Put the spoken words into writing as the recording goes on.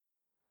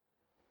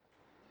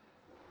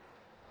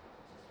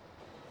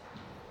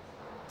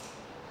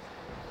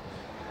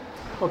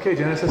Okay,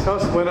 Genesis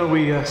House, why don't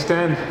we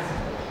stand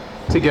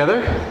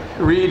together,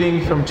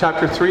 reading from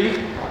chapter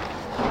 3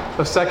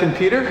 of 2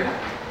 Peter,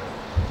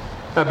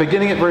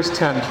 beginning at verse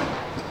 10.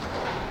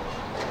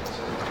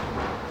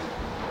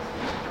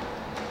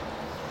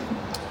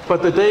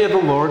 But the day of the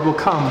Lord will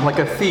come like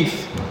a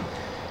thief,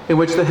 in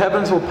which the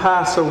heavens will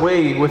pass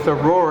away with a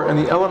roar, and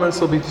the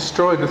elements will be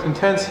destroyed with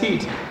intense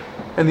heat,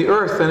 and the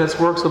earth and its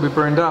works will be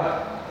burned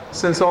up.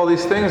 Since all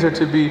these things are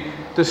to be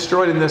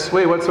destroyed in this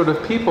way, what sort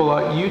of people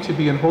ought you to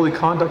be in holy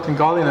conduct and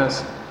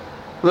godliness,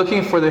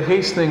 looking for the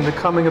hastening, the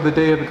coming of the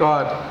day of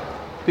God,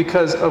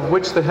 because of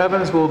which the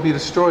heavens will be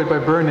destroyed by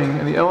burning,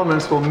 and the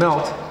elements will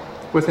melt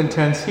with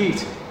intense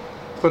heat.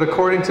 But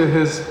according to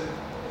his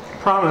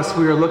promise,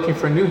 we are looking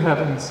for new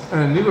heavens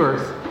and a new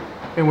earth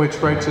in which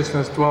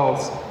righteousness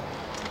dwells.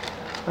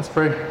 Let's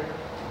pray.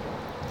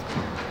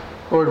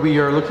 Lord, we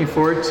are looking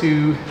forward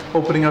to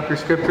opening up your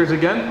scriptures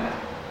again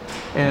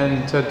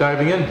and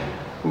diving in.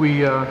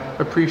 We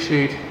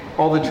appreciate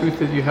all the truth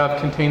that you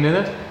have contained in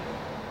it,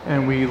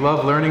 and we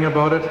love learning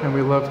about it, and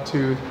we love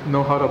to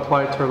know how to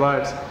apply it to our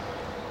lives.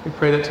 We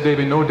pray that today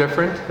be no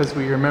different as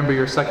we remember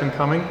your second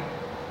coming,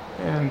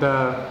 and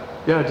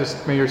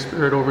just may your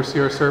Spirit oversee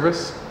our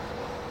service,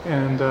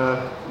 and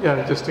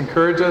just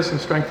encourage us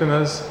and strengthen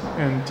us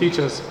and teach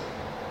us.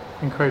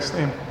 In Christ's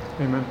name,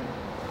 amen.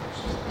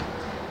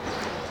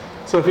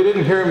 So if you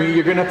didn't hear me,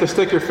 you're going to have to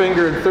stick your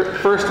finger in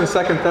 1st and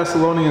 2nd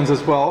Thessalonians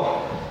as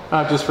well,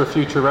 just for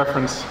future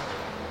reference.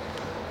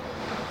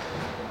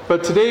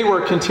 But today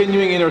we're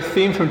continuing in our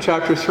theme from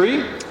chapter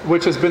 3,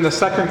 which has been the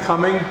second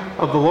coming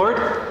of the Lord,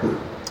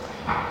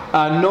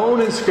 known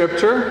in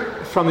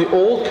Scripture from the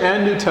Old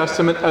and New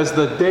Testament as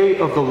the day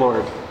of the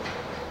Lord.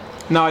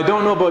 Now, I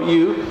don't know about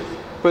you,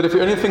 but if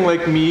you're anything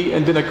like me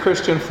and been a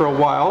Christian for a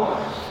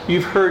while,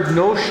 you've heard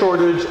no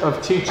shortage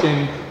of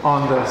teaching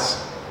on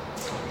this.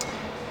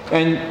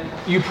 And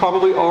you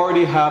probably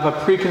already have a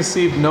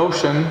preconceived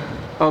notion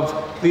of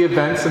the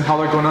events and how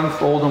they're going to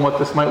unfold and what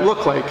this might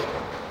look like.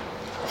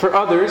 For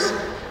others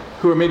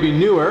who are maybe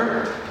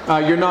newer,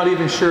 you're not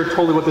even sure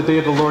totally what the day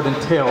of the Lord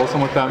entails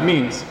and what that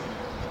means.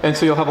 And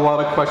so you'll have a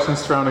lot of questions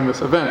surrounding this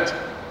event.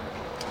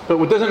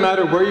 But it doesn't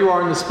matter where you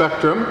are in the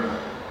spectrum.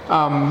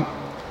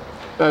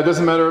 It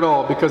doesn't matter at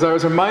all, because I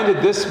was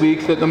reminded this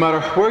week that no matter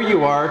where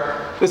you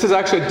are, this is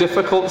actually a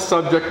difficult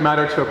subject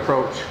matter to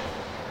approach.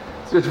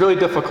 It's really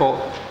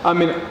difficult. I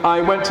mean,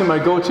 I went to my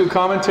go-to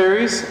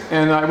commentaries,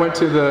 and I went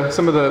to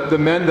some of the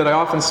men that I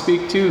often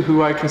speak to,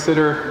 who I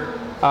consider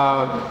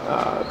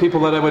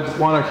people that I would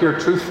want to hear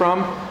truth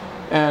from,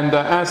 and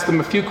asked them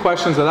a few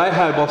questions that I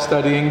had while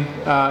studying,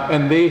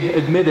 and they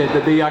admitted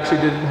that they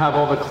actually didn't have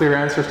all the clear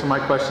answers to my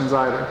questions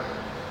either.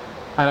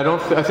 And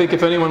I think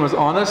if anyone was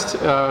honest,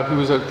 who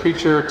was a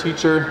preacher or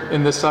teacher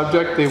in this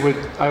subject,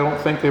 I don't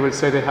think they would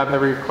say they have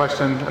every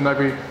question and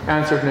every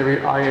answer and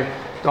every I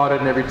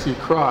dotted and every T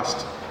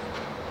crossed.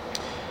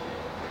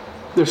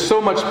 There's so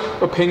much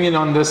opinion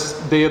on this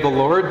day of the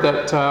Lord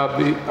that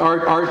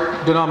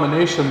our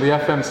denomination, the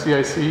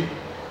FMCIC,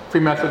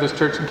 Free Methodist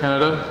Church in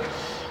Canada,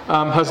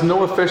 has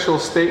no official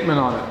statement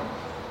on it.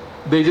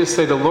 They just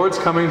say the Lord's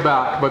coming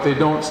back, but they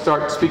don't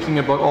start speaking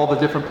about all the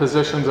different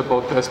positions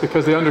about this,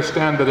 because they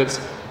understand that it's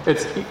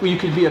you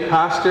could be a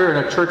pastor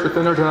in a church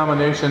within our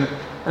denomination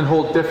and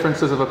hold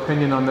differences of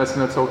opinion on this,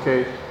 and it's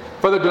okay.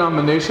 For other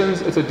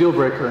denominations, it's a deal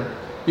breaker.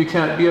 You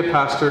can't be a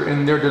pastor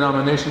in their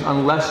denomination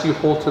unless you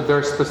hold to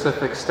their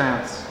specific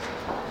stance.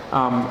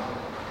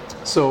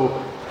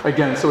 So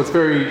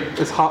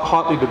it's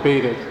hotly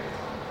debated.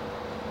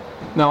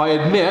 Now, I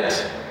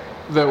admit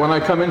that when I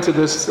come into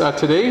this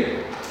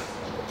today,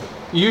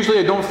 usually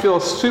I don't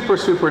feel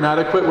super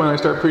inadequate when I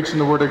start preaching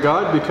the Word of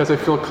God, because I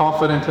feel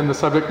confident in the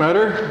subject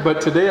matter. But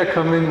today I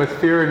come in with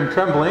fear and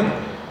trembling,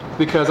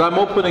 because I'm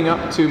opening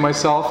up to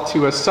myself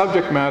to a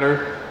subject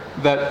matter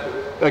that,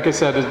 like I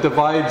said, it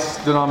divides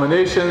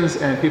denominations,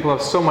 and people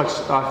have so much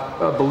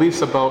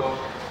beliefs about,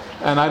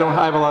 and I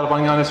have a lot of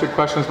unanswered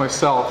questions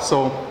myself.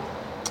 So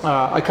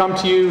I come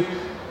to you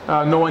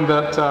knowing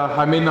that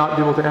I may not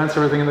be able to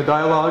answer everything in the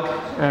dialogue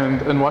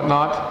and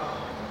whatnot,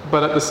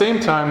 but at the same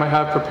time I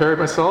have prepared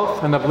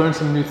myself, and I've learned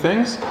some new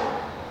things,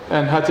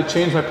 and had to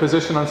change my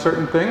position on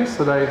certain things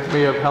that I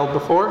may have held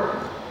before.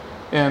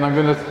 And I'm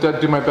going to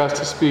do my best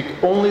to speak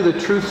only the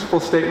truthful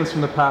statements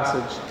from the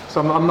passage.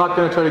 So I'm not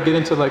going to try to get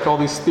into all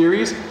these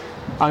theories.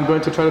 I'm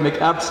going to try to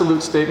make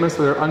absolute statements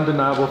that are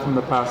undeniable from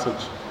the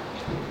passage.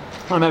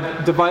 And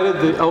I've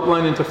divided the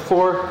outline into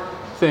 4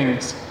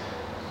 things,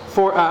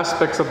 4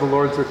 aspects of the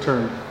Lord's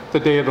return, the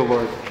day of the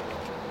Lord.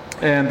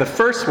 And the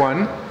first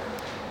one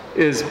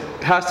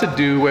has to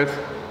do with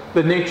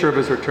the nature of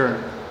his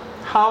return.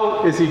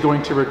 How is he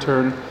going to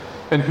return,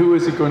 and who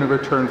is he going to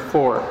return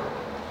for?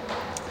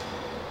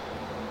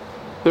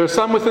 There are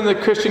some within the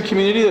Christian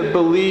community that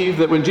believe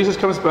that when Jesus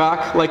comes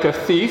back like a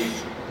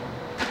thief,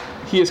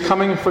 he is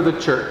coming for the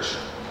church.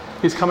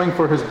 He's coming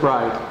for his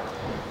bride.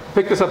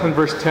 Pick this up in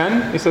verse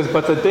 10. He says,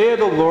 "But the day of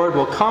the Lord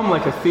will come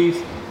like a thief,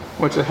 in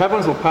which the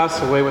heavens will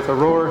pass away with a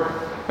roar,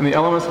 and the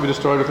elements will be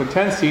destroyed with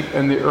intense heat,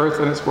 and the earth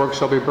and its works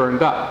shall be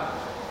burned up."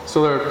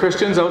 So there are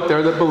Christians out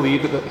there that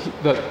believe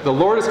that the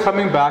Lord is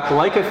coming back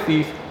like a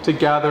thief to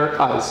gather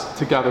us,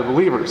 to gather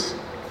believers.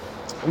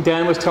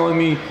 Dan was telling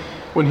me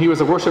when he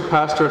was a worship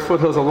pastor at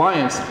Foothills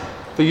Alliance,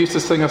 they used to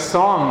sing a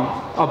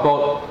song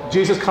about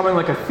Jesus coming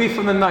like a thief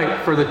in the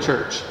night for the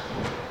church.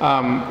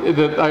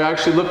 I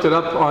actually looked it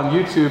up on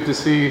YouTube to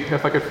see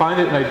if I could find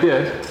it, and I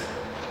did.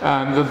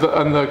 And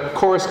the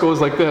chorus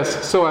goes like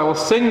this: "So I will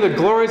sing the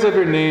glories of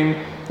your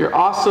name, your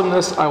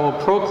awesomeness I will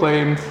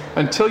proclaim,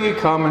 until you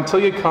come, and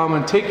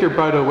take your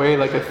bride away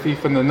like a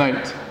thief in the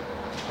night."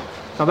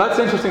 Now that's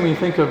interesting when you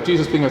think of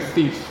Jesus being a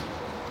thief.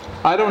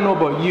 I don't know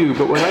about you,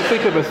 but when I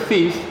think of a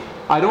thief,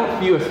 I don't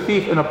view a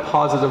thief in a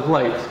positive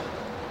light.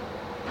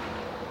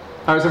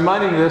 I was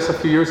reminded of this a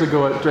few years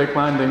ago at Drake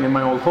Landing in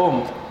my old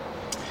home.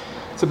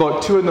 It's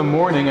about 2 in the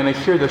morning, and I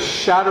hear the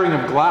shattering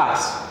of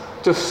glass.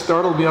 Just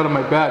startled me out of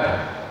my bed.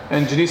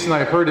 And Janice and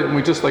I heard it, and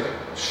we just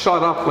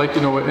shut up,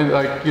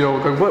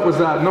 what was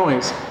that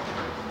noise?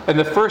 And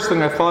the first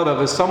thing I thought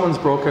of is someone's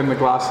broken the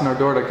glass in our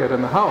door to get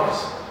in the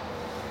house.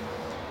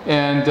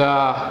 And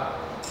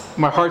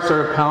my heart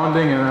started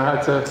pounding, and I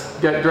had to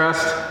get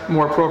dressed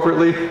more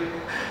appropriately.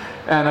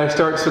 And I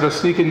start sort of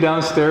sneaking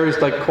downstairs,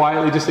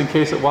 quietly, just in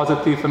case it was a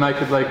thief, and I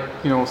could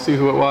see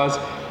who it was.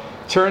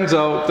 Turns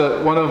out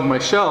that one of my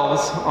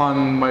shelves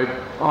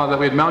that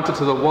we had mounted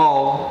to the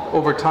wall,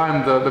 over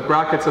time the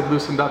brackets had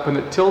loosened up and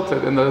it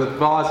tilted, and the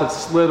vase had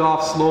slid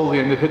off slowly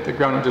and it hit the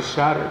ground and just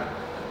shattered.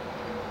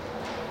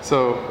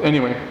 So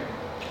anyway,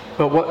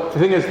 but the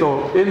thing is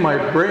though, in my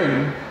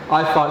brain,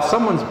 I thought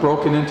someone's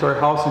broken into our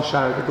house and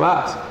shattered the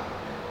glass.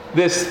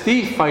 This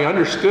thief, I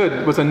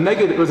understood, was in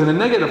a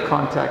negative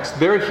context.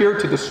 They're here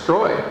to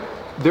destroy.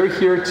 They're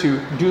here to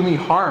do me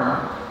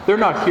harm. They're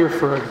not here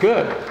for a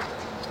good.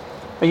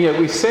 And yet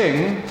we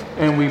sing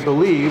and we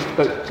believe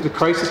that the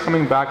Christ is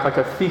coming back like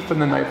a thief in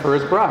the night for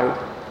his bride.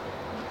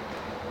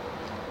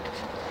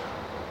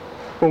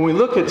 When we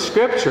look at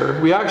Scripture,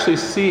 we actually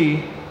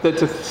see that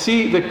to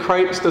see that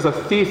Christ as a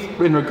thief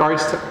in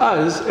regards to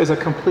us is a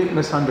complete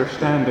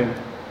misunderstanding.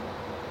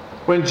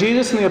 When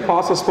Jesus and the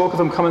apostles spoke of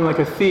him coming like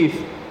a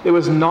thief, it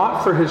was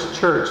not for his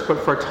church, but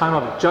for a time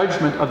of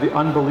judgment of the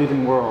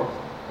unbelieving world.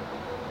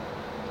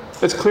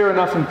 It's clear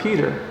enough in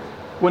Peter.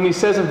 When he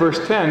says in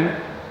verse 10,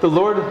 "The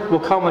Lord will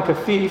come like a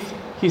thief,"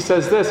 he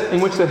says this: "in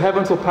which the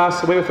heavens will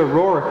pass away with a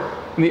roar,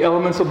 and the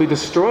elements will be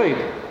destroyed."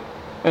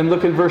 And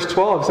look at verse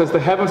 12. It says, "The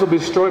heavens will be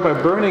destroyed by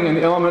burning, and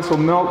the elements will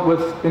melt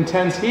with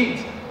intense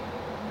heat."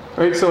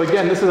 Right? So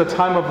again, this is a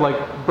time of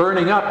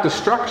burning up,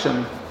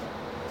 destruction.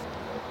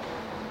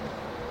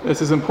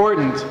 This is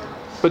important.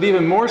 But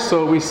even more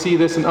so, we see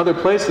this in other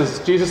places.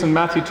 Jesus in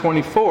Matthew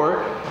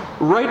 24,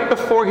 right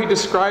before he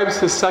describes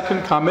his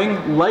second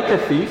coming like a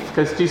thief,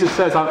 because Jesus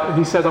says,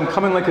 "I'm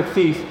coming like a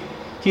thief,"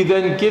 he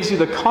then gives you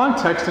the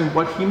context and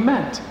what he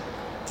meant.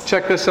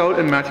 Check this out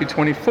in Matthew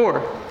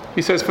 24.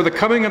 He says, "For the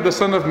coming of the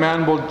Son of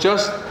Man will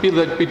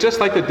be just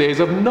like the days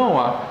of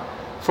Noah.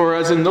 For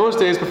as in those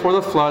days before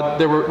the flood,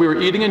 we were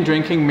eating and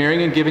drinking,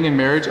 marrying and giving in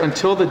marriage,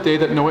 until the day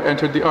that Noah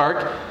entered the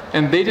ark.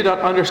 And they did not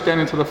understand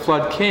until the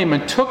flood came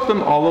and took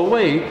them all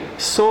away.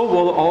 So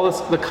will all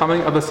the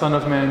coming of the Son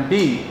of Man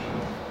be."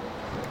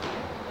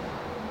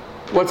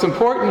 What's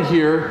important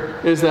here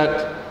is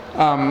that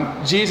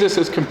Jesus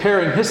is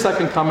comparing his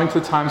second coming to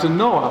the times of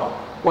Noah.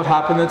 What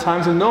happened in the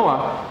times of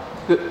Noah?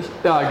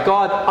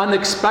 God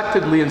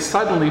unexpectedly and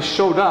suddenly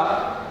showed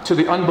up to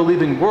the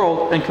unbelieving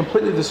world and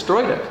completely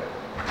destroyed it.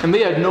 And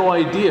they had no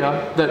idea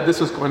that this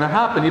was going to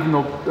happen, even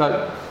though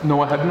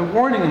Noah had been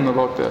warning them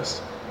about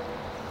this.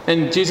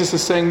 And Jesus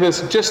is saying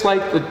this: just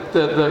like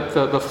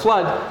the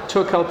flood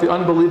took out the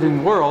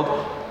unbelieving world,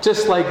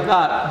 just like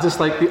that,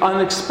 just like the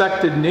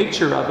unexpected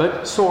nature of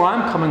it, so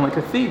I'm coming like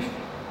a thief.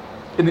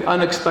 In the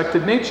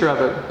unexpected nature of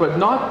it, but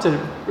not to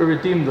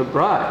redeem the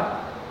bride.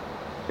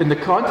 In the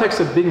context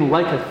of being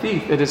like a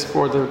thief, it is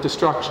for the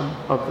destruction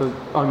of the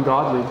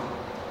ungodly.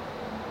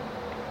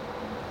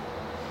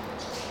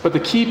 But the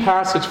key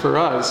passage for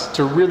us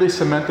to really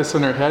cement this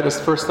in our head is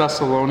 1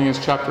 Thessalonians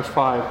chapter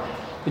 5.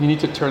 And you need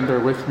to turn there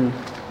with me.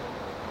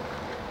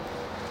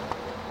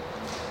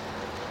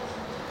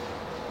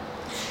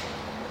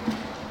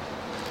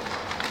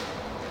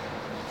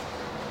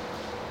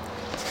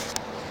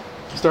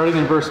 Starting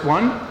in verse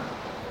 1.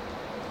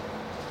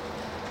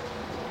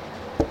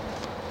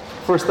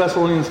 1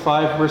 Thessalonians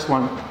 5, verse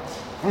 1.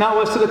 "Now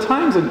as to the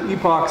times and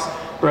epochs,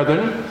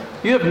 brethren,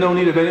 you have no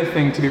need of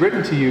anything to be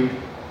written to you.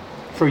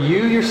 For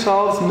you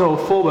yourselves know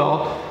full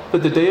well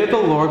that the day of the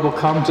Lord will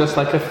come just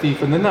like a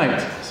thief in the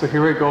night." So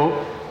here we go.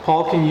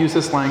 Paul can use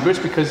this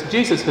language because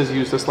Jesus has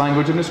used this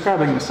language in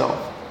describing himself.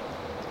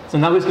 So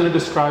now he's going to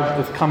describe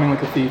the coming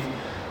like a thief.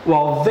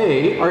 "While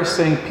they are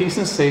saying peace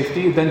and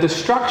safety, then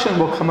destruction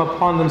will come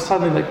upon them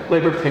suddenly like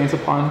labor pains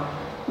upon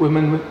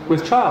women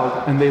with child,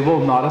 and they will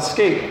not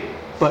escape.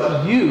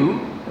 But you,"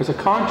 there's a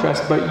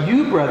contrast, "but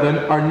you, brethren,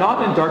 are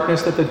not in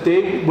darkness that the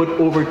day would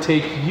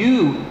overtake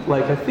you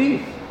like a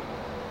thief.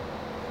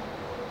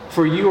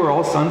 For you are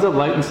all sons of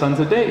light and sons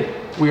of day.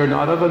 We are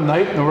not of the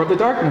night nor of the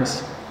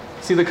darkness."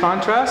 See the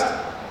contrast?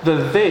 The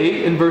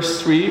they in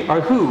verse 3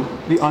 are who?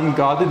 The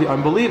ungodly, the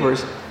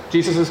unbelievers.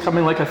 Jesus is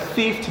coming like a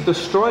thief to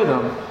destroy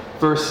them.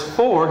 Verse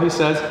 4, he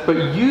says,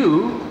 but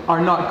you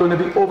are not going to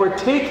be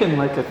overtaken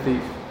like a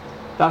thief.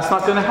 That's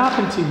not going to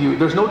happen to you.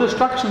 There's no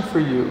destruction for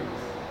you.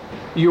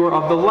 You are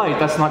of the light.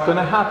 That's not going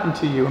to happen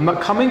to you. I'm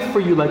not coming for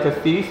you like a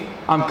thief.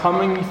 I'm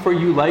coming for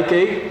you like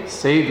a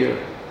Savior.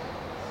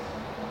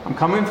 I'm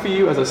coming for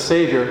you as a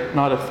Savior,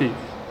 not a thief.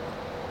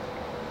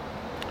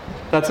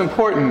 That's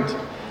important.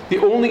 The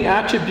only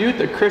attribute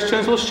that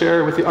Christians will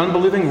share with the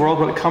unbelieving world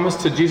when it comes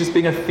to Jesus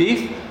being a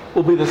thief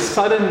will be the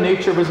sudden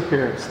nature of his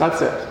appearance.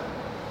 That's it.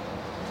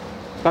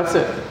 That's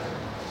it.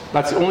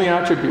 That's the only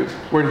attribute.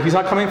 Where he's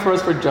not coming for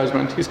us for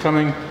judgment. He's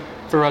coming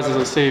for us as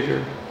a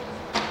Savior.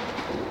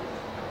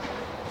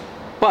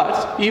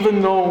 But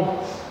even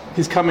though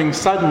he's coming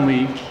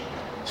suddenly,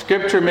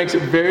 Scripture makes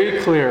it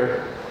very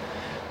clear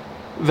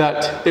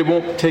that it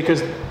won't take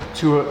us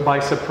by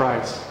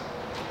surprise.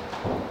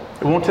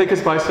 It won't take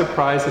us by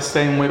surprise the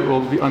same way it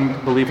will the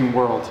unbelieving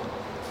world.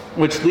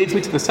 Which leads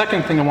me to the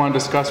second thing I want to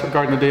discuss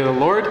regarding the day of the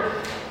Lord,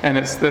 and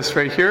it's this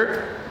right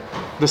here.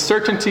 The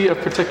certainty of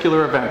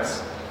particular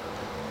events.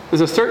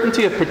 There's a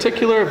certainty of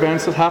particular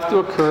events that have to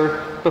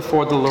occur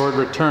before the Lord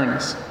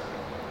returns.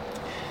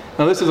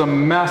 Now this is a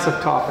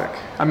massive topic.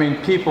 I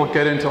mean, people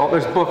get into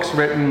there's books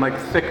written, like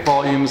thick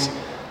volumes,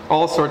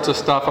 all sorts of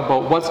stuff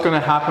about what's going to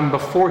happen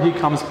before he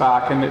comes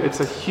back, and it's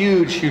a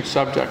huge, huge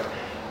subject.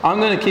 I'm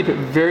going to keep it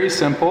very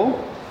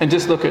simple and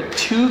just look at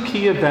two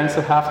key events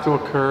that have to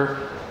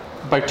occur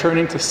by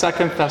turning to 2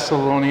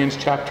 Thessalonians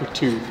chapter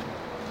 2.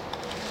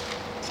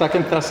 2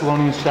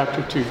 Thessalonians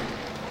chapter 2.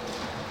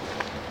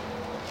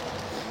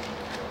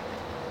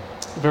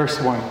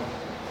 Verse 1.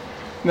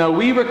 Now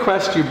we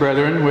request you,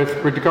 brethren,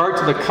 with regard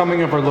to the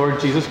coming of our Lord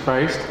Jesus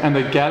Christ and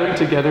the gathering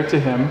together to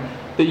him,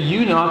 that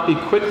you not be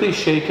quickly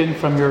shaken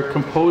from your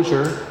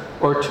composure,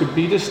 or to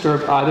be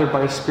disturbed either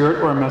by a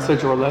spirit or a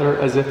message or a letter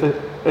as if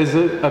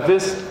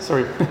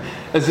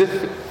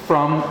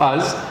from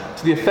us,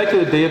 to the effect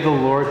that the day of the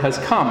Lord has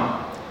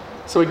come.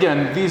 So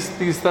again,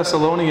 these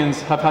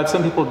Thessalonians have had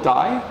some people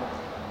die,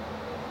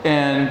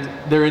 and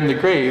they're in the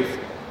grave,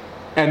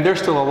 and they're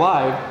still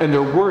alive, and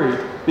they're worried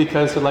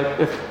because they're like,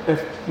 if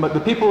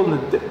the people in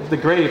the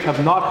grave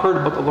have not heard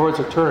about the Lord's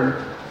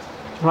return,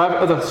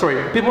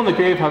 people in the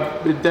grave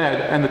have been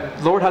dead, and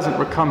the Lord hasn't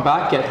come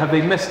back yet. Have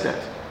they missed it?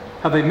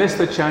 Have they missed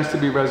the chance to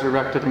be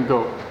resurrected and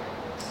go?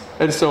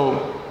 And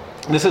so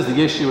this is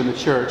the issue in the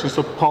church, and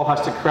so Paul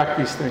has to correct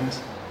these things.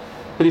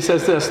 But he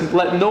says this: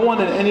 let no one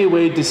in any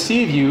way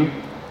deceive you,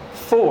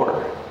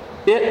 for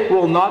it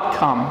will not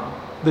come.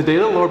 The day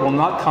of the Lord will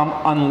not come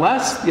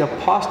unless the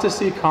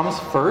apostasy comes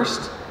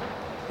first,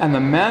 and the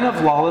man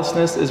of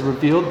lawlessness is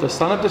revealed, the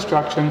son of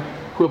destruction,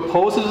 who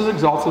opposes and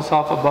exalts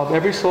himself above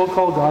every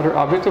so-called God or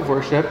object of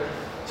worship,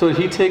 so that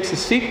he takes a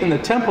seat in the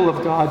temple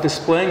of God,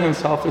 displaying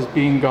himself as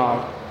being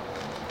God.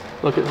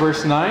 Look at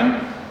verse 9.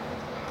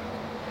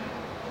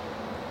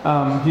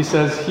 He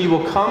says, he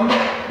will come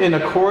in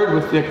accord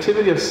with the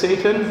activity of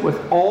Satan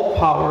with all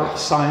power,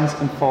 signs,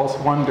 and false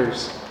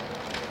wonders.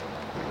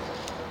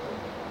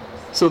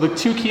 So the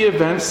two key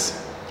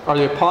events are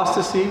the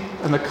apostasy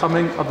and the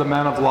coming of the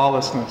man of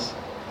lawlessness.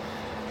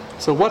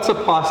 So what's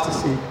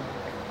apostasy?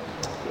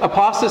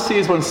 Apostasy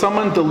is when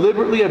someone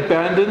deliberately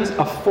abandons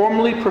a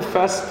formerly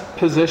professed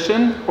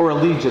position or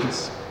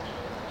allegiance.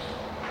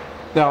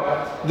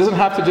 Now, it doesn't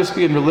have to just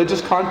be in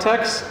religious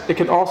context. It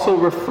can also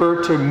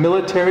refer to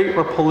military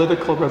or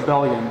political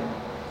rebellion.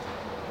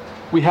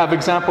 We have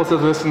examples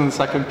of this in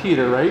 2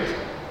 Peter, right?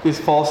 These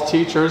false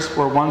teachers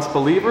were once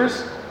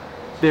believers.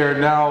 They're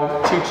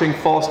now teaching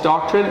false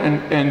doctrine,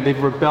 and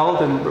they've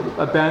rebelled and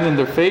abandoned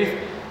their faith,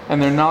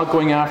 and they're now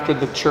going after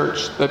the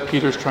church that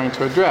Peter's trying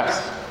to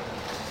address.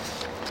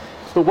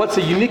 But what's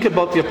unique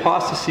about the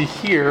apostasy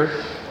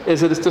here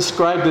is that it's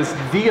described as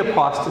the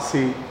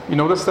apostasy. You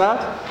notice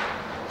that?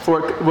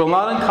 For it will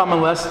not come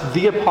unless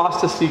the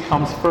apostasy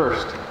comes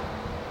first.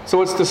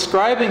 So it's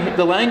describing,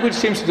 the language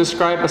seems to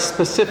describe a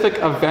specific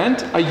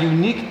event, a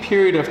unique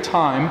period of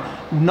time,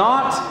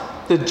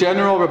 not the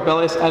general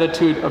rebellious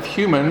attitude of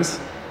humans,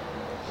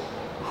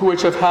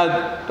 which have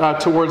had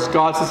towards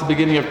God since the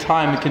beginning of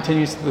time and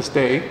continues to this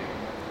day.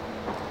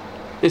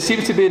 It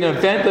seems to be an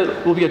event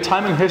that will be a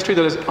time in history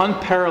that is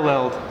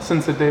unparalleled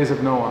since the days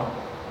of Noah.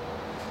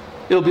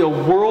 It'll be a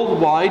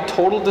worldwide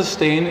total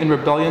disdain and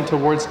rebellion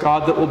towards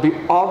God that will be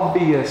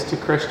obvious to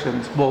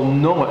Christians. We'll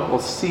know it. We'll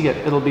see it.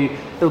 It'll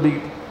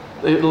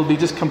be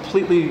just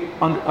completely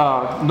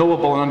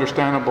knowable and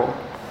understandable.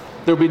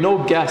 There'll be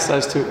no guess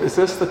as to, is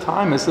this the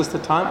time? Is this the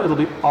time? It'll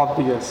be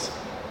obvious.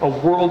 A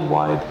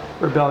worldwide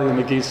rebellion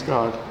against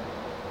God.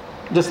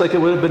 Just like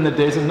it would have been the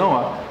days of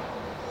Noah.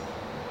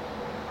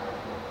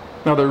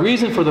 Now the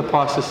reason for the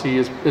apostasy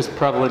is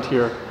prevalent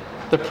here.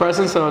 The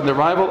presence of the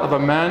arrival of a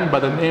man by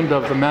the name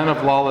of the man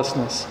of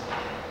lawlessness.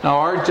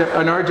 Now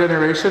in our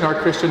generation, our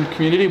Christian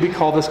community, we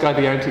call this guy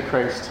the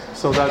Antichrist.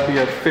 So that'd be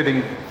a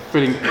fitting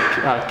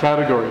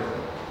category.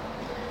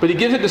 But he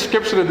gives a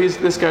description of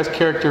this guy's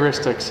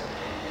characteristics.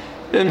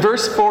 In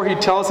verse 4, he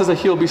tells us that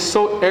he'll be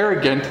so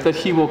arrogant that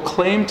he will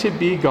claim to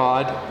be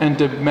God and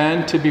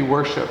demand to be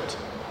worshipped.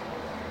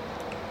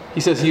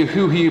 He says,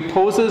 who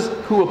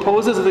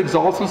opposes and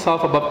exalts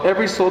himself above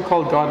every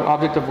so-called God and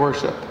object of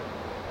worship.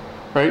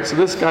 Right? So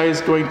this guy is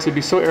going to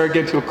be so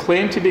arrogant, he'll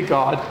claim to be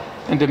God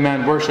and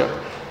demand worship.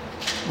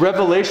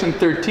 Revelation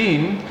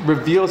 13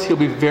 reveals he'll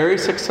be very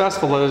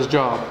successful at his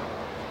job.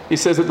 He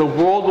says that the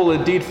world will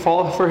indeed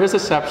fall for his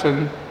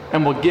deception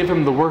and will give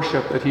him the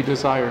worship that he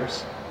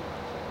desires.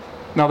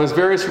 Now, there's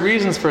various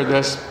reasons for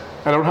this.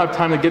 I don't have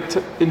time to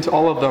get into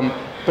all of them,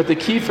 but the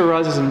key for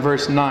us is in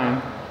verse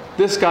 9.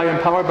 This guy,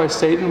 empowered by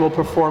Satan, will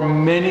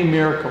perform many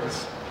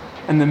miracles,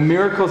 and the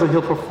miracles that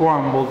he'll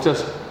perform will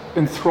just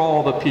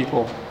enthrall the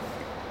people.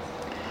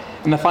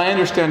 And if I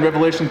understand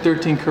Revelation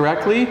 13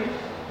 correctly,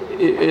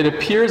 it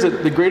appears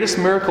that the greatest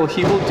miracle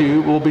he will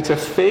do will be to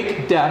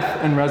fake death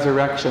and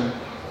resurrection.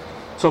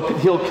 So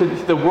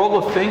the world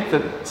will think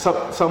that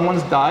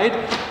someone's died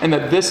and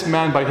that this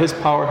man, by his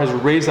power, has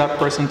raised that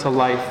person to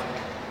life.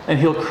 And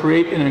he'll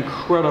create an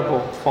incredible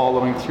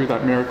following through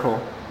that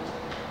miracle.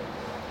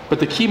 But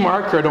the key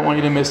marker I don't want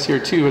you to miss here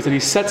too is that he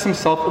sets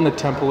himself in the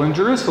temple in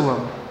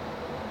Jerusalem.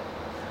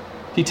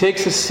 He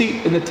takes a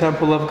seat in the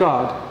temple of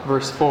God,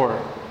 verse 4.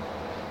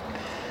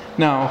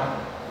 Now,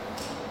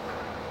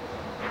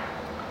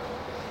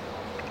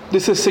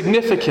 this is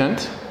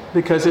significant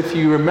because if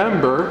you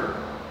remember,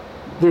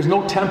 there's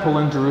no temple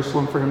in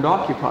Jerusalem for him to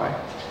occupy.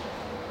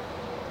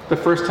 The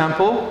first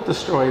temple,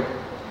 destroyed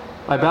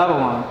by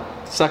Babylon.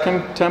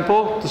 Second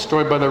temple,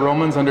 destroyed by the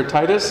Romans under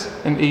Titus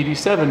in AD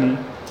 70.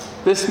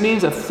 This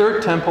means a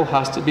third temple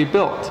has to be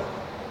built.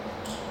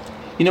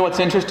 You know what's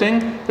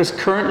interesting? There's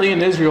currently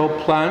in Israel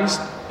plans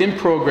in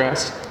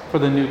progress for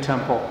the new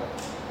temple.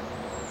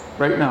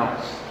 Right now.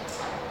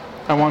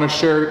 I want to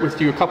share with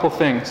you a couple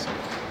things.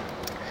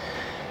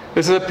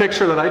 This is a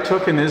picture that I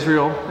took in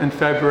Israel in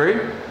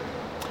February.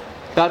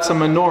 That's a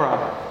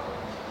menorah.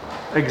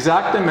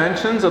 Exact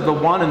dimensions of the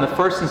one in the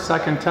first and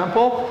second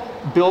temple,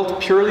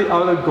 built purely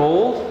out of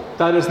gold.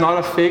 That is not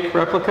a fake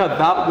replica.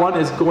 That one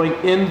is going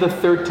in the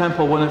third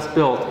temple when it's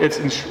built.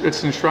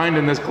 It's enshrined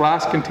in this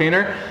glass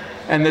container,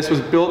 and this was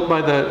built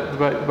by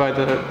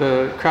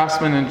the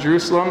craftsmen in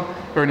Jerusalem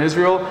or in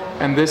Israel,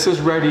 and this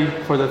is ready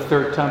for the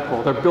third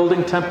temple. They're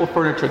building temple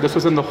furniture. This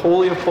was in the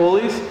Holy of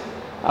Holies.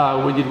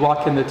 When you'd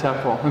walk in the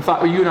temple. In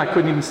fact, you and I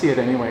couldn't even see it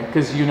anyway,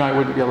 because you and I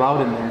wouldn't be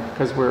allowed in there,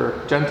 because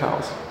we're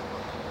Gentiles.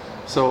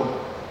 So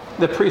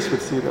the priests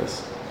would see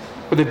this.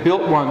 But they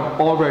built one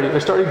already.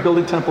 They're starting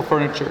building temple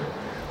furniture.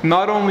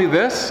 Not only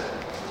this,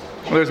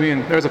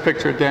 there's a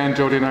picture of Dan,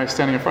 Jody, and I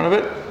standing in front of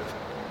it.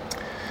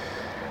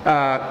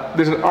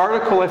 There's an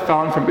article I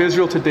found from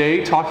Israel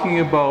Today talking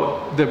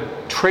about the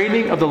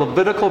training of the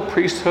Levitical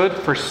priesthood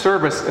for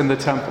service in the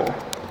temple.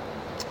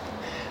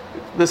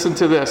 Listen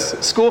to this.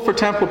 School for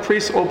Temple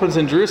Priests opens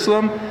in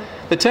Jerusalem.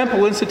 The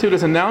Temple Institute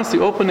has announced the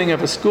opening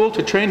of a school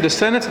to train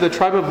descendants of the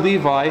tribe of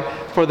Levi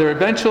for their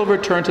eventual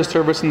return to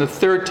service in the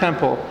third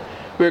temple.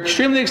 We are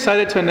extremely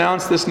excited to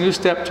announce this new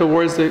step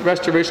towards the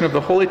restoration of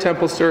the Holy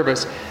Temple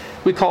service.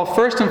 We call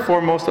first and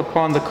foremost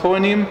upon the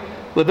Kohanim,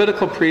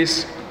 Levitical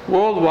priests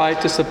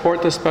worldwide to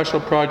support this special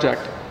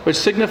project, which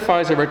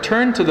signifies a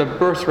return to the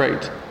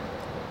birthright.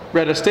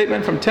 Read a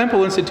statement from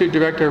Temple Institute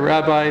Director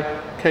Rabbi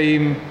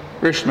Chaim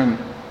Rishman.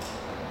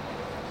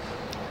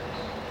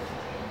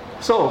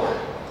 So,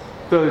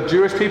 the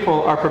Jewish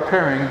people are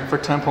preparing for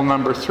temple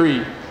number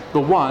 3, the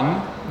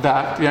one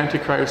that the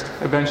Antichrist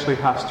eventually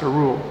has to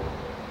rule.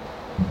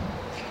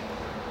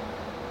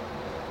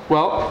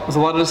 Well, there's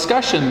a lot of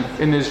discussion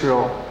in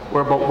Israel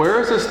about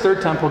where is this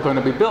third temple going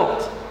to be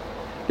built?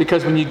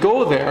 Because when you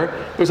go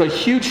there, there's a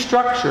huge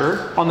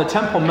structure on the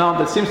Temple Mount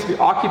that seems to be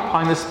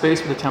occupying the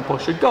space where the temple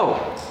should go.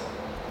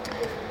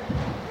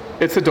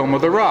 It's the Dome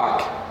of the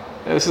Rock.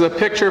 This is a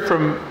picture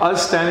from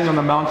us standing on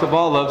the Mount of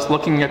Olives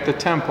looking at the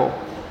temple.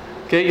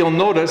 Okay, you'll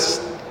notice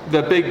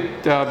the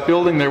big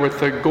building there with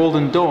the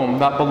golden dome.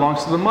 That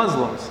belongs to the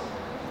Muslims.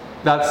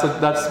 That's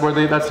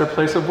their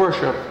place of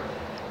worship,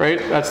 right?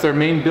 That's their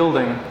main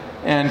building.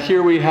 And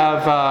here we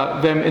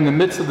have them in the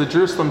midst of the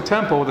Jerusalem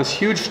temple with this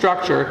huge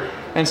structure.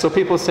 And so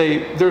people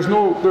say there's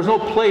no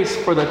place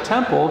for the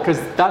temple because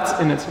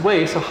that's in its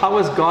way. So how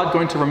is God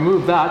going to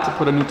remove that to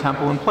put a new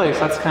temple in place?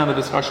 That's kind of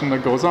the discussion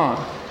that goes on.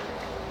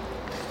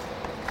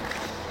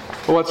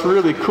 But what's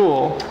really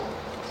cool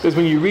is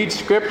when you read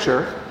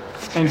Scripture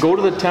and go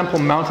to the Temple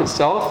Mount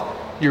itself,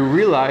 you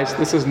realize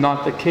this is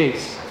not the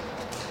case.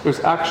 There's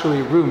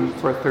actually room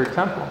for a third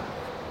temple.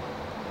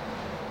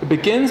 It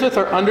begins with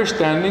our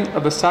understanding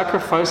of the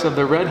sacrifice of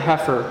the red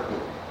heifer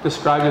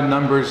described in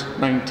Numbers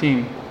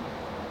 19.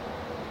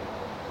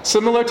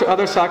 Similar to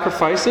other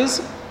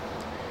sacrifices,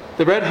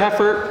 the red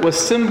heifer was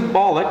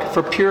symbolic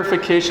for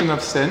purification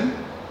of sin.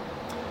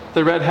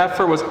 The red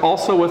heifer was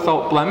also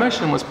without blemish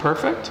and was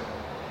perfect.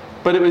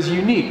 But it was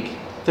unique.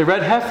 The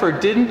red heifer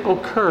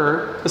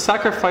the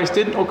sacrifice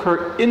didn't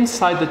occur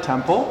inside the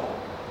temple.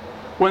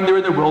 When they were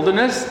in the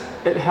wilderness,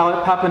 it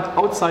happened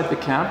outside the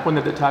camp when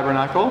they did the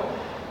tabernacle.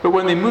 But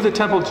when they moved the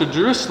temple to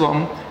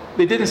Jerusalem,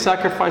 they didn't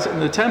sacrifice it in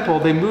the temple.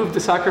 They moved the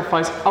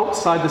sacrifice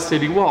outside the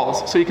city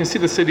walls. So you can see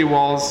the city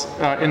walls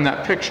in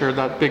that picture,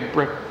 that big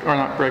brick, or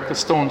not brick, the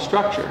stone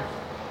structure.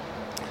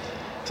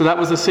 So that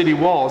was the city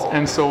walls.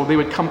 And so they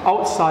would come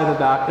outside of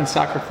that and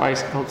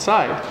sacrifice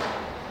outside.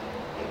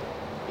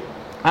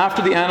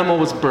 After the animal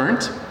was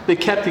burnt, they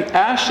kept the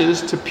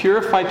ashes to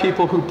purify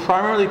people who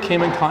primarily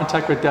came in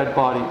contact with dead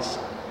bodies.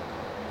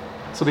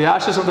 So the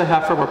ashes of the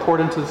heifer were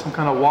poured into some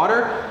kind of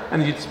water,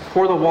 and you'd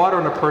pour the water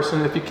on a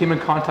person if you came in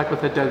contact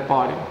with a dead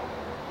body.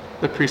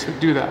 The priest would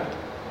do that.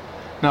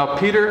 Now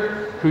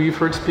Peter, who you've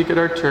heard speak at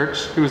our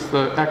church, who's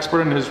the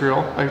expert in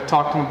Israel, I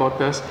talked to him about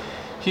this,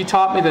 he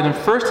taught me that in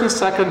first and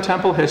second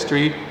temple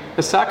history,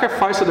 the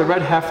sacrifice of the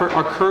red heifer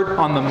occurred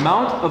on the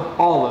Mount of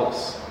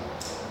Olives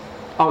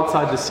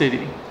outside the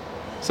city.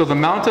 So the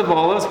Mount of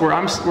Olives,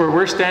 where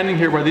we're standing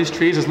here, where these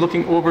trees, is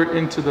looking over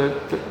into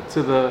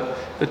the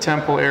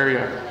temple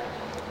area.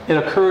 It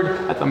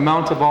occurred at the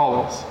Mount of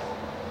Olives.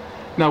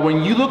 Now,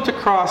 when you looked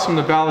across from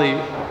the valley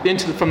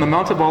from the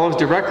Mount of Olives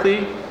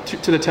directly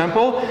to the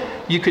temple,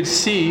 you could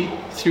see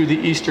through the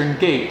eastern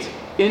gate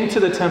into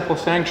the temple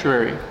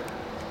sanctuary.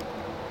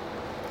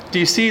 Do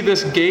you see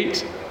this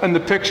gate in the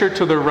picture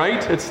to the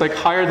right? It's like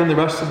higher than the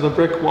rest of the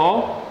brick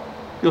wall.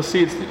 You'll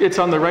see it's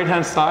on the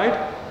right-hand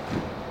side.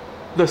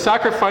 The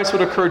sacrifice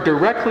would occur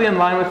directly in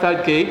line with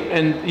that gate,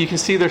 and you can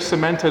see they're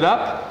cemented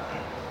up.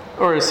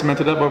 Or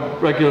cemented up, or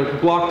regular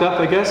blocked up,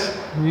 I guess.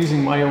 I'm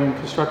using my own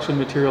construction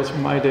materials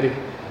from my day.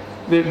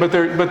 But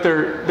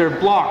they're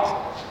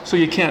blocked, so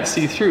you can't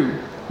see through.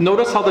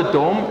 Notice how the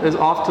dome is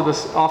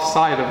off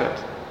side of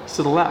it. It's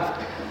to the left.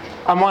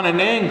 I'm on an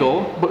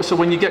angle, so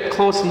when you get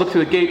close and look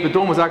through the gate, the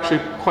dome is actually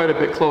quite a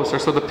bit closer.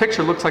 So the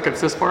picture looks like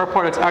it's this far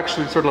apart. It's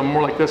actually sort of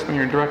more like this when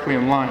you're directly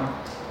in line.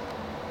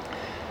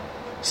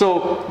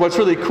 So what's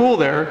really cool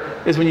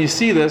there is when you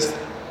see this,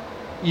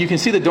 you can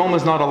see the dome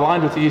is not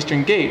aligned with the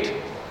eastern gate,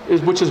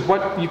 which is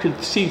what you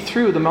could see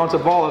through the Mount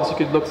of Olives. You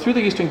could look through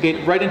the eastern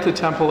gate right into the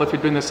temple if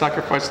you're doing the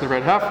sacrifice of the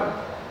red heifer.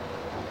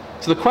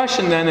 So the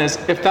question then is,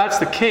 if that's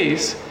the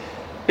case,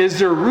 is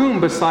there room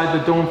beside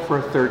the dome for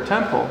a third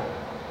temple?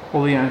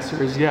 Well, the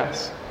answer is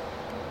yes.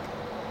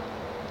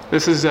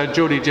 This is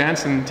Jody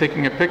Jansen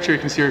taking a picture. You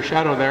can see her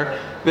shadow there.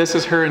 This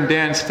is her and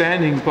Dan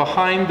standing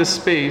behind the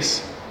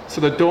space.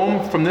 So the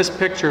dome from this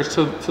picture is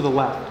to the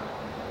left.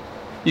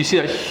 You see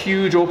that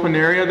huge open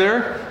area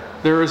there?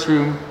 There is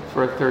room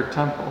for a third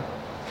temple.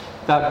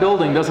 That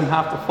building doesn't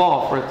have to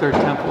fall for a third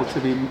temple to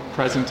be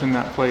present in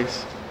that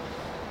place.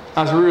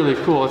 That's really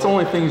cool. It's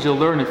only things you'll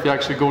learn if you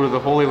actually go to the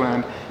Holy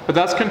Land. But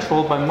that's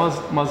controlled by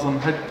Muslim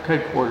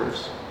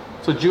headquarters.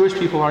 So Jewish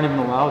people aren't even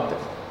allowed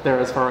there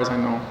as far as I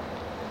know.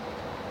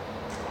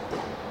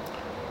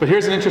 But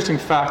here's an interesting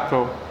fact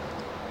though.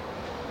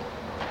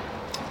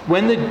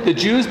 When the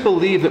Jews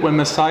believe that when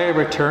Messiah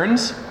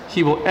returns,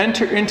 he will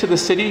enter into the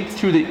city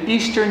through the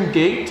eastern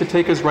gate to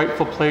take his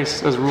rightful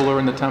place as ruler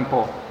in the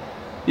temple.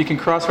 You can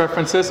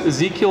cross-reference this,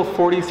 Ezekiel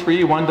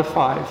 43,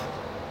 1-5.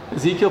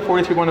 Ezekiel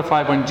 43,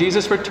 1-5, when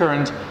Jesus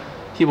returns,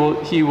 he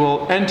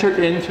will enter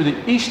in through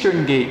the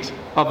eastern gate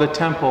of the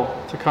temple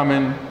to come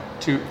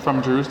into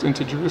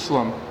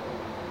Jerusalem.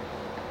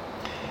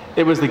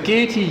 It was the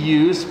gate he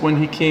used when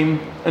he came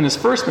in his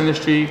first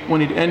ministry,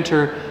 when he'd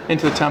enter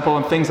into the temple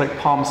on things like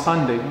Palm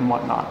Sunday and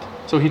whatnot.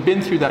 So he'd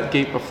been through that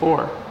gate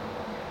before.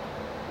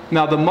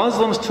 Now the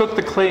Muslims took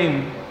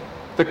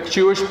the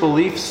Jewish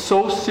belief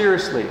so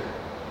seriously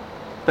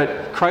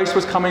that Christ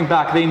was coming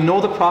back. They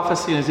know the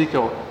prophecy in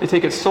Ezekiel. They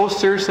take it so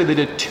seriously, they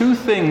did two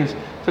things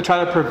to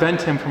try to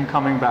prevent him from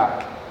coming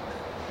back.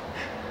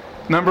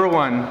 Number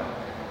one,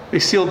 they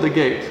sealed the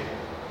gate.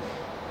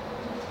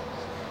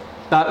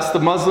 That's the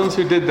Muslims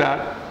who did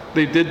that.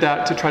 They did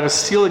that to try to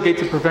seal the gate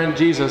to prevent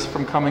Jesus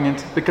from coming in,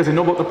 because they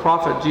know about the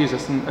prophet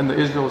Jesus and the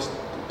Israel's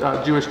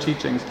Jewish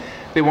teachings.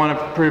 They want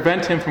to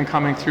prevent him from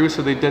coming through,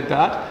 so they did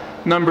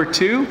that. Number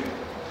two,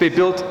 they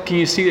built, can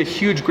you see a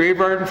huge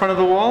graveyard in front of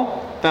the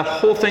wall? That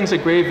whole thing's a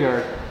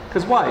graveyard.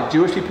 Because why?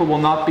 Jewish people will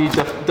not be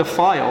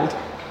defiled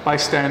by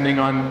standing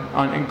on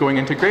and going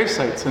into grave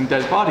sites and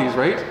dead bodies,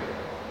 right?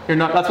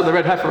 That's what the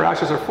red heifer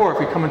ashes are for,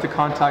 if you come into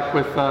contact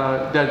with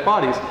dead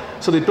bodies.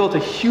 So they built a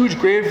huge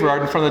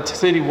graveyard in front of the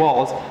city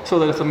walls so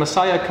that if the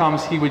Messiah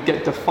comes, he would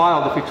get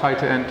defiled if he tried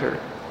to enter.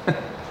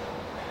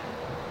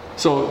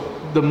 So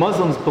the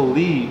Muslims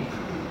believe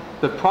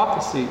the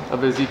prophecy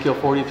of Ezekiel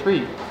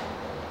 43.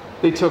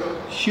 They took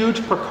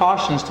huge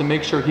precautions to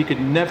make sure he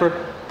could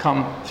never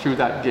come through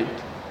that gate.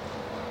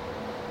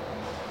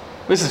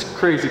 This is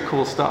crazy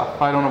cool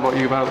stuff. I don't know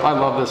about you, but I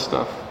love this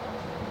stuff.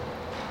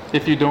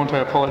 If you don't, I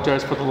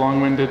apologize for the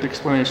long-winded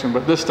explanation,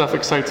 but this stuff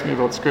excites me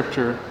about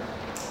Scripture.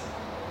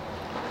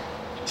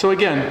 So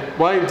again,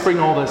 why bring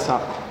all this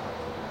up?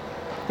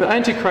 The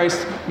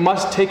Antichrist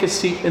must take a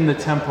seat in the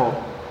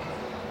temple.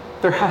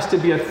 There has to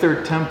be a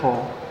third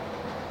temple.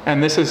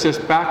 And this is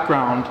just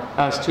background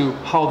as to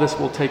how this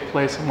will take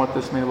place and what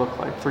this may look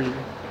like for you.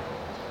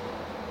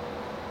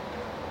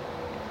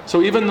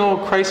 So even though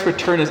Christ's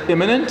return is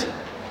imminent,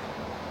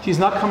 he's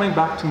not coming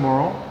back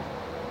tomorrow.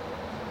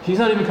 He's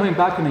not even coming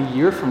back in a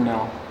year from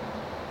now.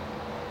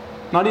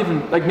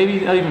 maybe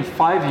not even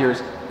 5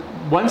 years.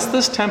 Once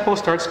this temple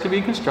starts to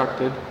be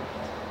constructed,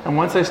 and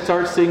once I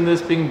start seeing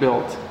this being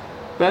built,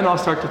 then I'll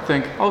start to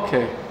think,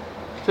 okay,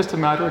 just a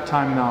matter of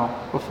time now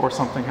before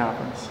something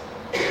happens.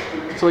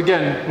 So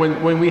again,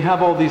 when we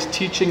have all these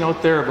teaching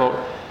out there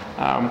about,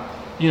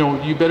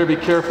 you better be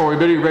careful, or you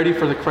better be ready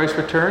for the Christ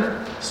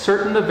return,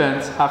 certain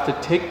events have to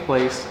take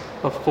place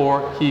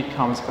before he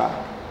comes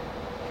back.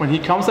 When he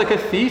comes like a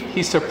thief,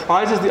 he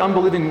surprises the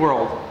unbelieving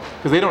world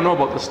because they don't know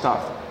about this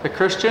stuff. The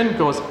Christian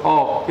goes,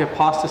 oh, the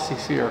apostasy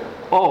is here.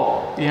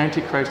 Oh, the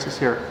Antichrist is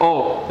here.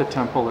 Oh, the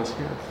temple is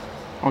here.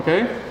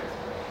 Okay?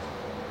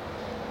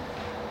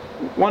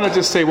 Want to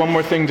just say one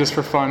more thing just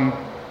for fun.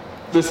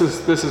 This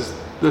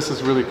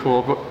is really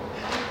cool.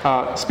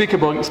 But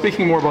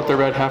speaking more about the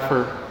red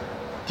heifer.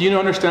 Do you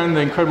understand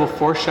the incredible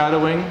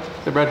foreshadowing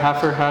the red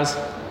heifer has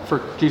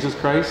for Jesus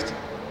Christ?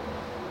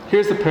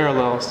 Here's the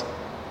parallels.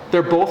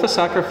 They're both a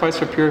sacrifice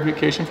for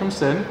purification from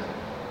sin.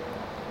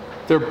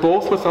 They're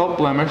both without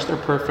blemish. They're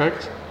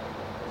perfect.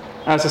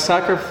 As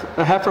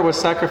a heifer was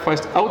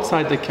sacrificed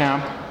outside the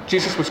camp,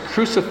 Jesus was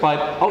crucified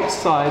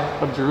outside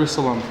of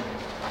Jerusalem.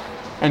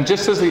 And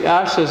just as the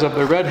ashes of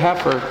the red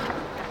heifer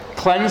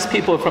cleanse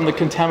people from the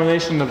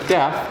contamination of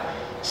death,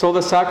 so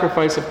the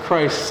sacrifice of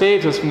Christ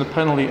saves us from the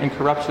penalty and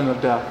corruption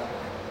of death.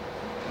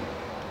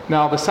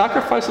 Now, the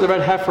sacrifice of the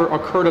red heifer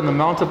occurred on the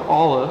Mount of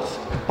Olives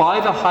by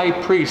the high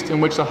priest, in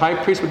which the high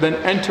priest would then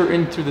enter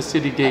into the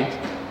city gate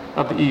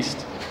of the east.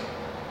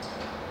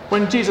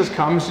 When Jesus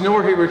comes, you know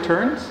where he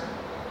returns?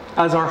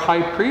 As our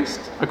high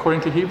priest,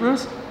 according to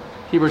Hebrews,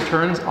 he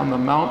returns on the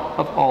Mount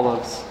of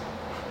Olives.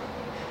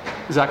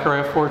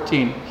 Zechariah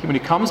 14. When he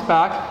comes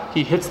back,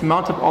 he hits the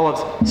Mount of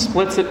Olives,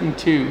 splits it in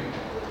two.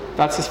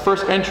 That's his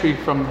first entry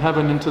from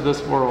heaven into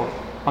this world,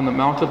 on the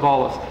Mount of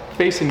Olives,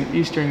 facing the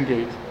eastern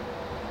gate.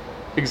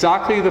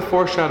 Exactly the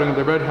foreshadowing of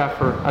the red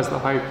heifer as the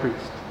high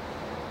priest.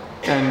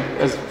 And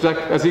as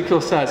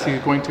Ezekiel says, he's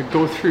going to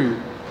go through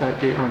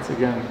that gate once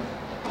again.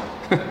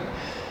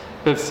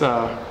 It's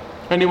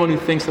anyone who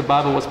thinks the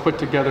Bible was put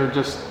together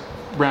just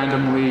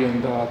randomly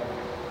and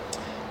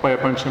by a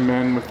bunch of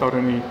men without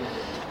any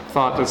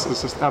thought, this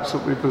is just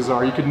absolutely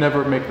bizarre. You could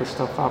never make this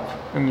stuff up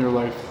in your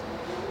life.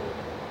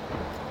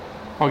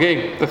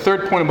 Okay, the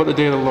third point about the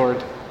day of the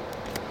Lord.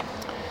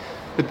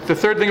 The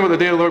third thing about the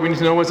day of the Lord we need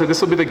to know is that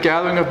this will be the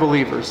gathering of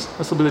believers.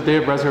 This will be the day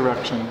of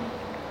resurrection.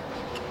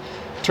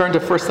 Turn to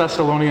 1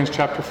 Thessalonians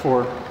chapter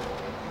 4,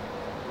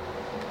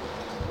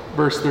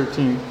 verse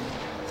 13.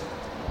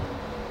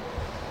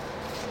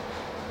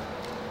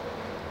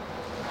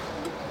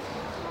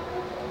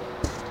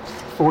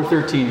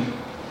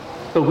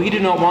 But we do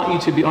not want you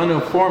to be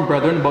uninformed,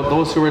 brethren, about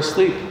those who are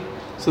asleep,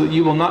 so that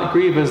you will not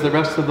grieve as the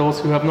rest of those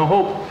who have no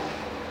hope.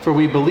 For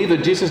we believe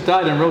that Jesus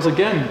died and rose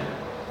again.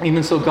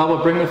 Even so, God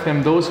will bring with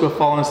him those who have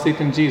fallen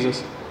asleep in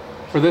Jesus.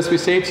 For this we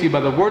say to you by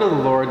the word of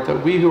the Lord,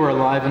 that we who are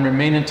alive and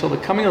remain until the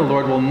coming of the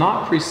Lord will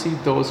not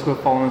precede those who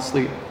have fallen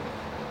asleep.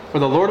 For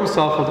the Lord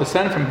himself will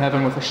descend from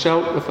heaven with a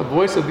shout, with the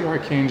voice of the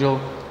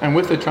archangel, and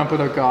with the trumpet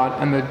of God,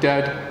 and the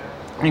dead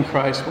in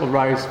Christ will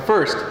rise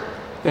first.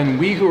 Then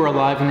we who are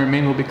alive and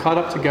remain will be caught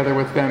up together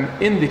with them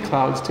in the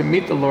clouds to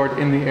meet the Lord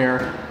in the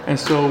air, and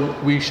so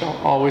we shall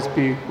always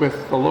be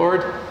with the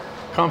Lord.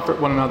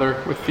 Comfort one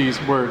another with these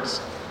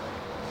words.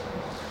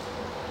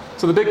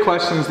 So the big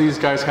questions these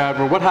guys had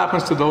were, what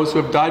happens to those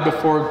who have died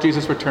before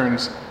Jesus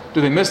returns?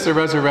 Do they miss the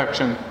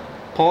resurrection?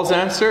 Paul's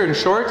answer, in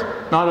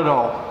short, not at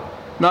all.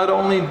 Not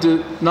only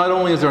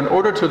is there an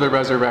order to the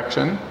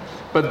resurrection,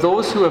 but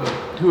those who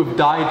have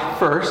died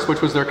first,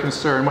 which was their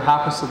concern, what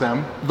happens to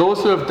them?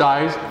 Those who have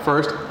died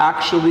first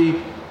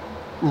actually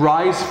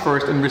rise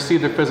first and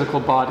receive their physical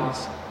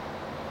bodies.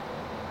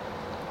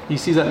 He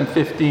sees that in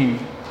 15.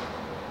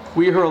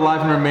 We who are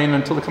alive and remain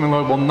until the coming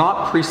of the Lord will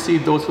not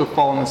precede those who have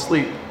fallen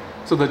asleep.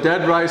 So the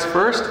dead rise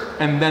first,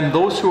 and then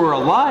those who are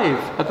alive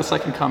at the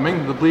second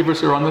coming, the believers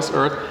who are on this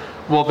earth,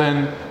 will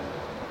then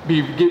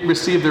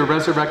receive their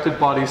resurrected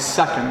bodies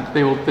second.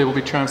 They will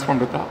be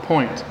transformed at that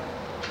point.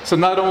 So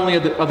not only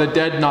are the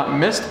dead not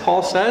missed,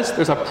 Paul says,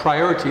 there's a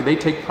priority. They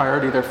take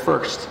priority. They're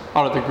first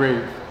out of the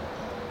grave.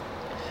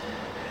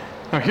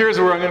 Now here's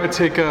where I'm going to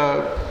take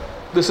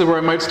this is where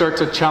I might start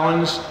to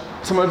challenge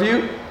some of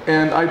you.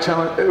 And I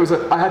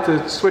had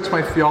to switch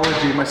my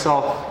theology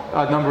myself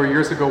a number of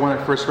years ago when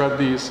I first read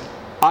these.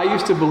 I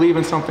used to believe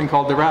in something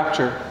called the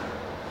rapture.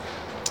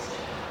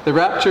 The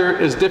rapture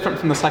is different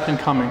from the second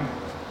coming.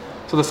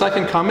 So the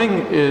second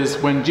coming is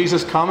when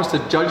Jesus comes to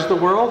judge the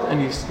world and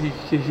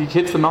he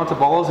hits the Mount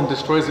of Olives and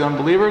destroys the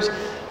unbelievers.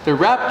 The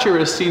rapture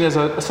is seen as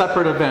a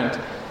separate event.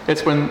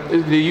 It's when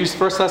they use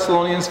 1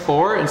 Thessalonians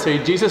 4 and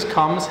say Jesus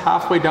comes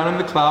halfway down in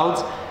the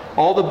clouds.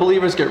 All the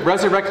believers get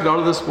resurrected out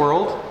of this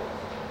world.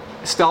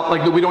 Stealth,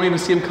 like we don't even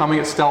see him coming.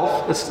 It's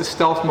stealth. It's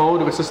stealth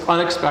mode. It's just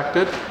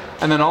unexpected.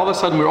 And then all of a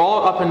sudden we're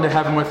all up into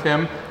heaven with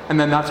him. And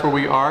then that's where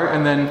we are.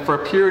 And then for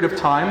a period of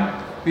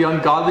time, the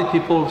ungodly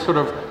people sort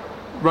of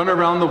run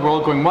around the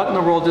world going, what in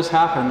the world just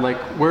happened? Like,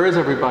 where is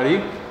everybody?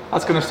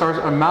 That's going to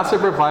start a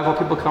massive revival.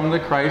 People coming to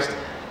Christ.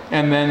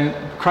 and then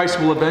Christ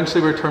will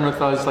eventually return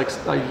with us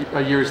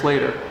like years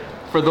later.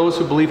 For those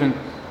who believe in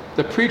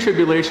the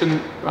pre-tribulation,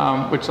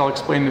 which I'll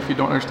explain if you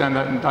don't understand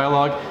that in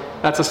dialogue,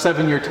 that's a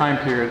 7-year time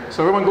period.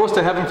 So everyone goes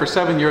to heaven for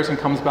 7 years and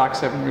comes back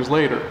 7 years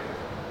later.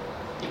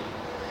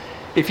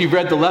 If you've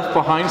read the Left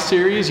Behind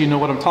series, you know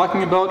what I'm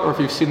talking about, or if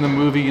you've seen the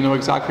movie, you know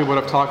exactly what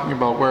I'm talking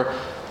about, where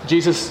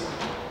Jesus,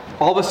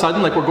 all of a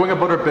sudden, like we're going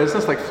about our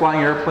business, like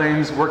flying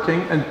airplanes,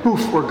 working, and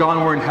poof, we're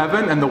gone, we're in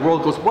heaven, and the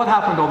world goes, what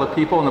happened to all the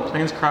people? And the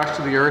planes crash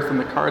to the earth, and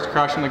the cars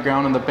crash on the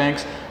ground, and the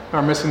banks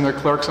are missing their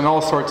clerks, and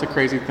all sorts of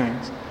crazy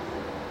things.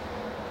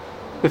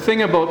 The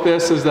thing about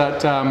this is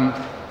that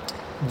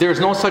there's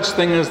no such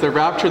thing as the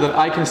rapture that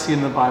I can see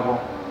in the Bible.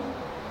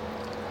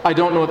 I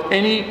don't know of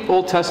any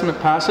Old Testament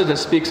passage that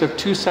speaks of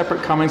 2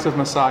 separate comings of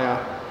Messiah.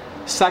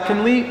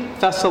 Secondly,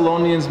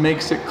 Thessalonians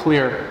makes it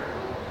clear.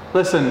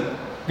 Listen,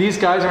 these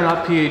guys are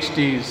not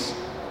PhDs.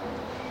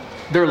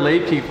 They're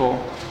lay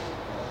people.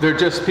 They're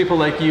just people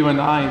like you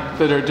and I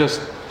that are just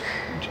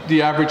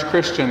the average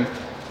Christian.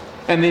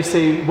 And they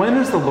say, when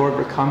is the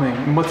Lord coming?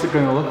 And what's it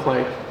going to look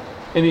like?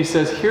 And he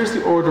says, here's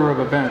the order of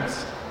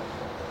events.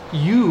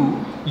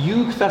 You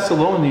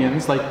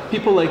Thessalonians, like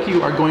people like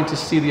you, are going to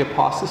see the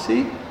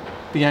apostasy,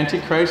 the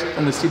Antichrist,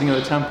 and the seating of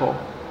the temple.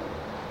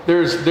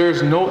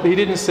 There's no, he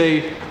didn't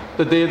say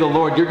the day of the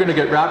Lord, you're going to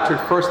get raptured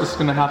first, this is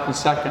going to happen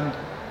second.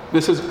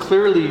 This is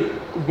clearly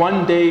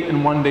one day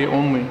and one day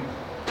only.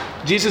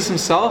 Jesus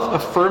himself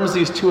affirms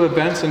these 2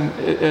 events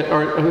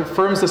or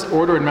affirms this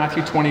order in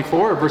Matthew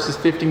 24, verses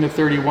 15 to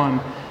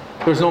 31.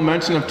 There's no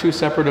mention of 2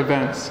 separate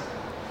events.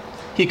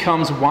 He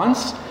comes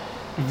once,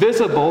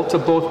 visible to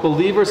both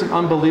believers and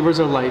unbelievers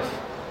alike.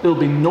 There will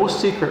be no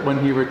secret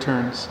when he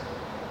returns.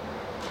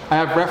 I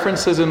have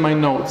references in my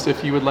notes,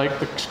 if you would like,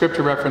 the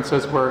scripture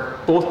references where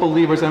both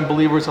believers and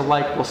believers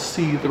alike will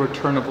see the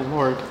return of the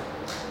Lord.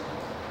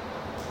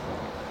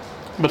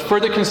 But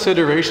further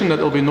consideration that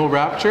there will be no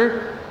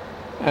rapture,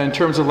 in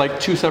terms of like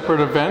 2 separate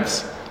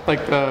events,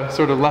 like the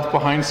sort of Left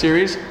Behind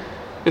series,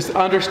 is to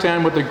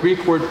understand what the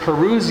Greek word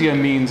parousia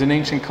means in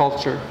ancient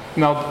culture.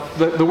 Now,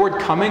 the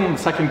word coming, the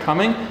second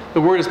coming,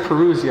 the word is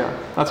parousia.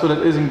 That's what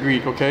it is in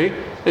Greek, okay?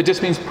 It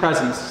just means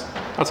presence.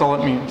 That's all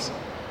it means.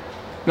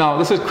 Now,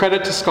 this is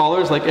credit to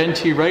scholars like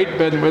N.T. Wright,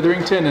 Ben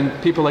Witherington,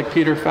 and people like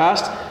Peter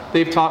Fast.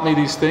 They've taught me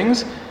these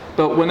things.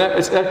 But when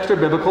it's extra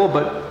biblical,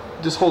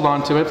 but just hold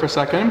on to it for a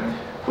second.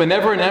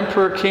 Whenever an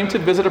emperor came to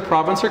visit a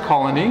province or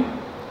colony,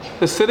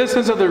 the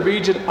citizens of the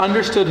region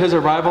understood his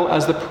arrival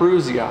as the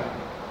parousia.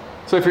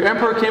 So if your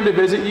emperor came to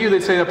visit you,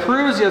 they'd say, the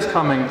parousia is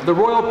coming, the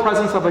royal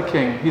presence of a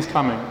king, he's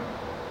coming.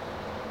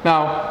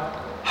 Now,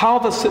 how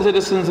the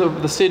citizens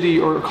of the city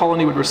or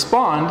colony would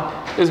respond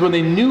is when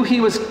they knew he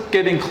was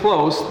getting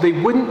close, they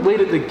wouldn't wait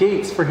at the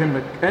gates for him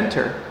to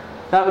enter.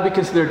 That would be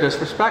considered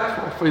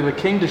disrespectful for the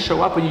king to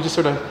show up and you just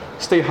sort of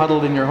stay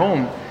huddled in your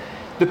home.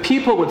 The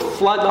people would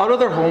flood out of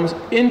their homes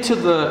into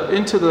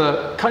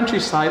the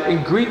countryside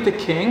and greet the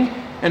king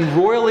and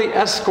royally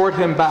escort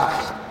him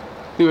back.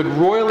 They would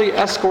royally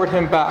escort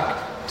him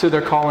back to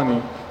their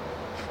colony.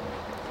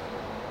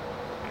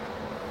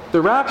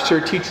 The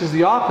rapture teaches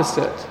the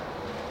opposite.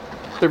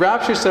 The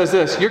rapture says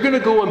this: you're going to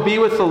go and be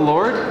with the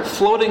Lord,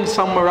 floating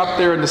somewhere up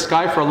there in the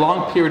sky for a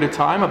long period of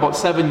time, about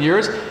 7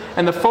 years,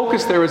 and the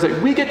focus there is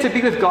that we get to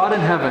be with God in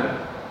heaven.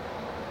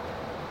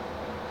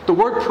 The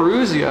word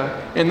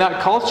parousia in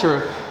that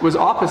culture was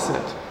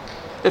opposite.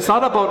 It's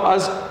not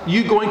about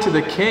you going to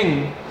the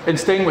king and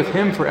staying with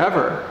him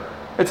forever.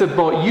 It's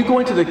about you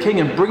going to the king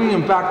and bringing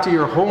him back to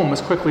your home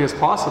as quickly as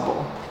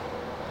possible.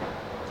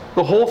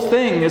 The whole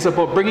thing is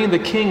about bringing the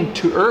king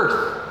to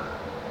earth.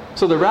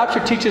 So the rapture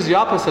teaches the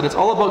opposite. It's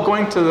all about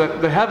going to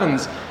the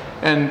heavens,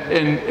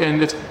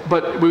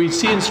 but we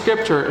see in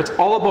Scripture, it's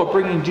all about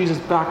bringing Jesus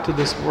back to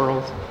this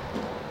world.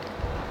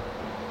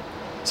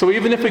 So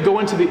even if we go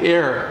into the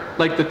air,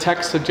 like the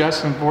text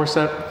suggests in verse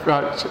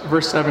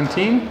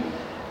 17,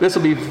 this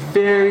will be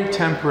very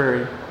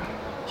temporary.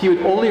 He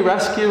would only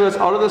rescue us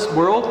out of this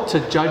world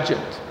to judge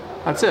it.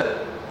 That's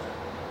it.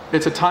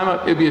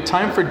 It'd be a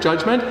time for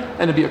judgment,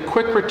 and it'd be a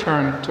quick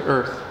return to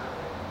earth.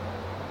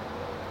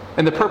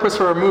 And the purpose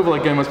for removal,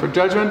 again, was for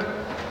judgment.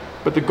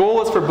 But the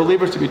goal is for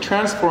believers to be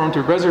transformed,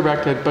 to be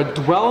resurrected, but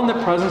dwell in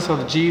the presence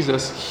of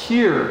Jesus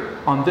here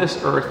on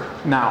this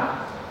earth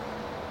now.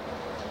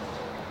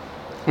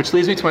 Which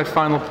leads me to my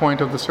final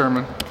point of the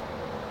sermon.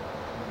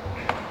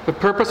 The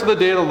purpose of the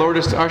day of the Lord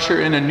is to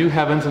usher in a new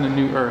heavens and a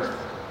new earth.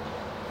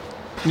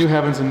 New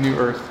heavens and new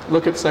earth.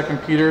 Look at 2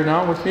 Peter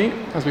now with me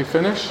as we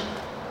finish.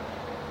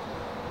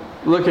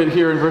 Look at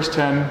here in verse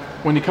 10.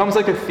 When he comes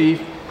like a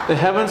thief, the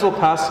heavens will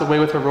pass away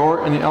with a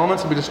roar, and the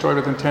elements will be destroyed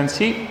with intense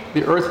heat.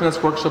 The earth and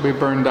its works shall be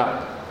burned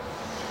up.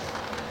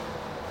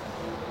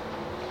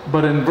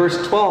 But in verse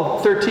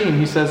 13,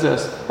 he says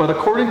this: but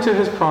according to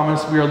his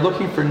promise, we are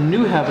looking for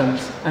new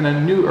heavens and a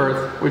new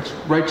earth, which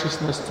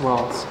righteousness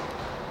dwells.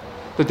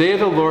 The day of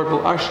the Lord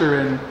will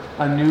usher in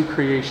a new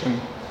creation.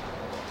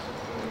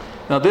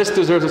 Now this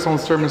deserves its own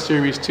sermon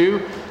series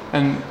too,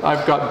 and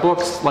I've got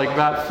books like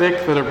that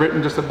thick that have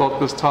written just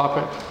about this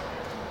topic.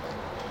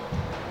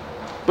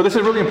 But this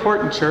is really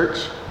important,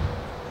 church.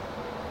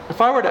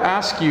 If I were to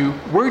ask you,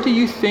 where do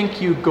you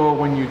think you go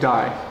when you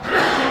die?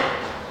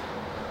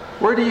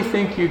 Where do you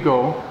think you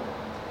go?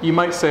 You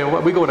might say,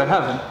 well, we go to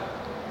heaven.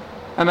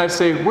 And I'd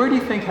say, where do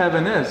you think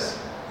heaven is?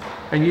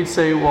 And you'd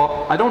say,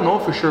 well, I don't know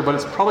for sure, but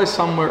it's probably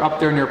somewhere up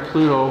there near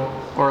Pluto,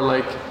 or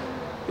like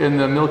in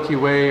the Milky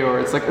Way,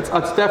 or it's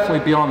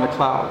definitely beyond the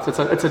clouds. It's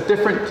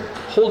a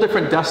whole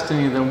different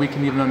destiny than we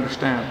can even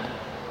understand.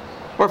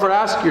 Or if I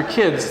ask your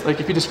kids, like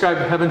if you describe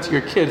heaven to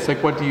your kids,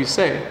 like what do you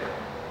say?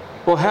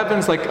 Well,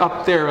 heaven's like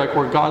up there, like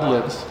where God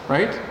lives,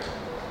 right?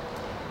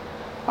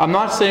 I'm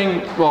not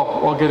saying,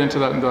 well, I'll get into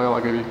that in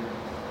dialogue maybe.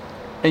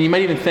 And you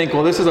might even think,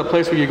 well, this is a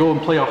place where you go and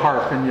play a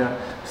harp and you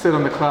sit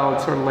on the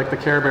clouds, sort of like the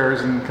Care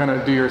Bears, and kind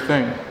of do your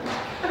thing.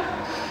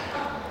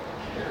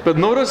 But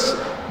notice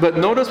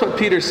what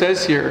Peter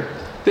says here.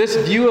 This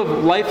view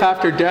of life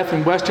after death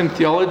in Western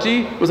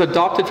theology was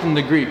adopted from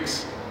the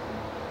Greeks.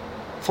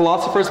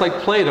 Philosophers like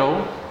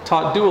Plato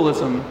taught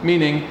dualism,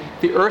 meaning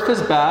the earth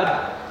is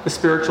bad, the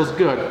spiritual is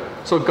good.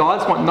 So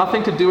gods want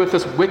nothing to do with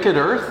this wicked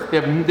earth.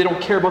 They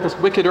don't care about this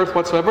wicked earth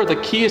whatsoever. The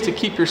key is to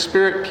keep your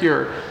spirit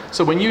pure.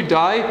 So when you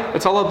die,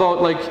 it's all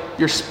about like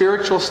your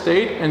spiritual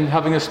state and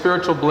having a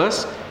spiritual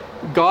bliss.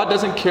 God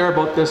doesn't care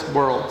about this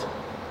world.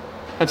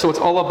 And so it's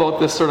all about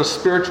this sort of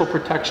spiritual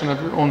protection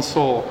of your own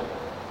soul.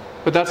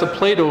 But that's a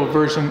Plato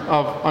version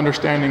of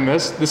understanding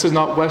this. This is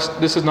not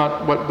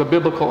what the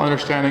biblical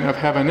understanding of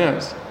heaven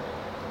is.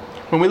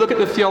 When we look at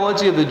the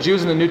theology of the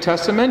Jews in the New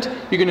Testament,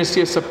 you're going to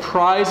see a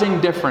surprising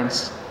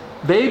difference.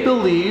 They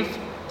believe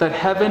that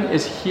heaven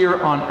is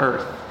here on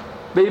earth.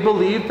 They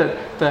believe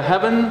that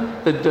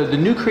the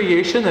new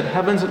creation, that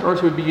heavens and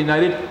earth would be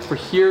united for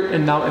here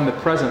and now in the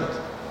present.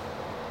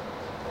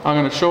 I'm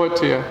going to show it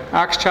to you.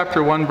 Acts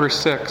chapter 1, verse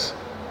 6.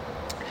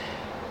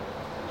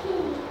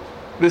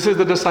 This is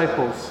the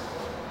disciples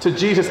to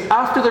Jesus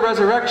after the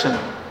resurrection.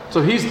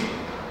 So he's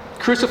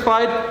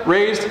crucified,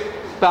 raised,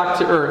 back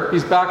to earth.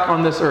 He's back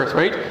on this earth,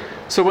 right?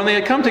 So when they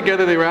had come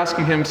together, they were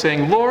asking him,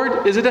 saying,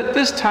 Lord, is it at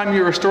this time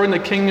you're restoring the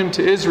kingdom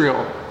to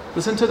Israel?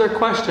 Listen to their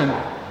question.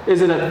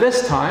 Is it at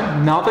this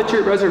time, now that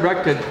you're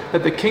resurrected,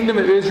 that the kingdom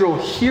of Israel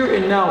here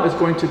and now is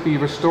going to be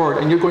restored,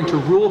 and you're going to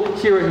rule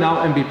here and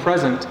now and be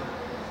present?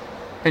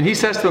 And he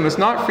says to them, it's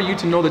not for you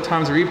to know the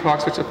times or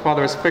epochs which the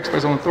Father has fixed by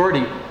his own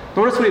authority.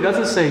 Notice what he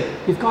doesn't say.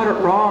 You've got it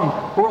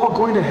wrong. We're all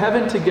going to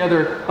heaven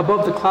together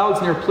above the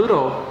clouds near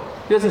Pluto.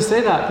 He doesn't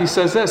say that. He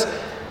says this.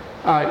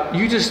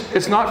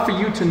 It's not for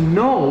you to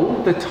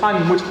know the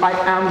time in which I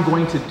am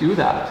going to do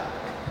that.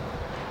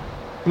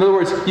 In other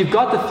words, you've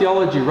got the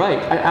theology right.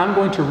 I am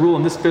going to rule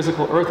in this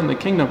physical earth in the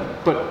kingdom,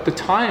 but the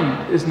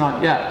time is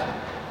not yet.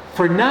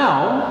 For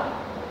now,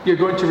 you're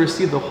going to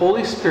receive the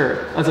Holy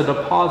Spirit as a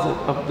deposit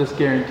of this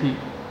guarantee.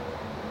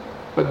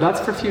 But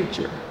that's for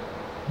future.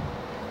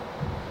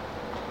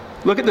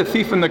 Look at the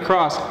thief on the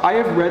cross. I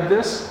have read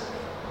this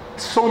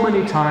so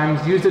many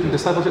times, used it in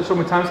discipleship so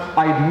many times,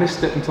 I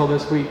missed it until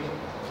this week.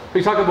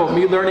 We talk about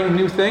me learning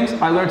new things.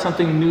 I learned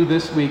something new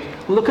this week.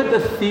 Look at the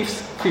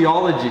thief's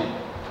theology.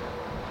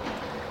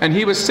 And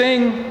he was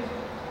saying,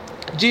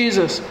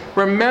 Jesus,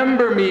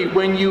 remember me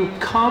when you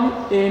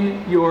come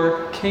in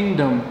your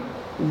kingdom.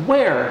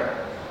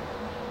 Where?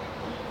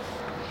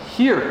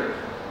 Here,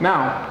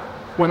 now.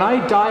 When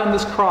I die on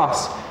this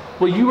cross,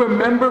 will you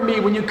remember me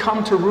when you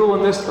come to rule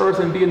in this earth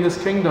and be in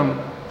this kingdom?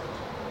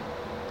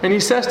 And he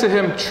says to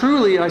him,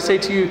 truly, I say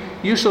to you,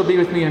 you shall be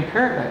with me in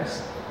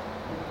paradise.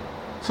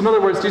 So in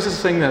other words, Jesus is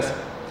saying this,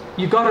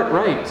 you got it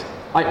right.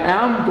 I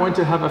am going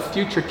to have a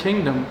future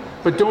kingdom,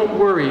 but don't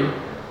worry,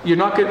 you're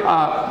not going.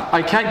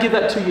 I can't give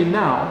that to you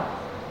now,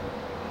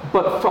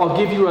 but I'll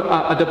give you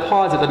a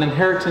deposit, an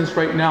inheritance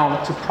right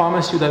now to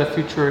promise you that a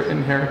future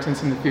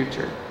inheritance in the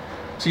future.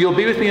 So you'll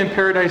be with me in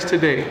paradise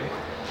today,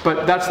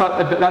 but that's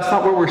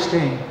not where we're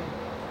staying.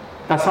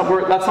 That's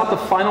not the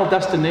final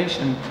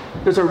destination.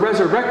 There's a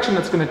resurrection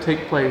that's going to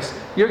take place.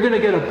 You're going to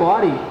get a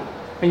body,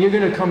 and you're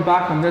going to come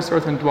back on this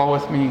earth and dwell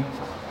with me.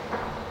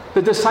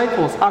 The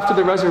disciples, after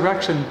the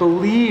resurrection,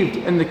 believed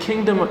in the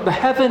kingdom. The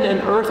heaven and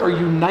earth are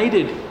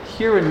united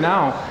here and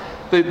now.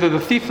 The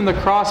thief on the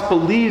cross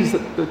believes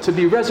that to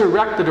be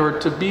resurrected or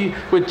to be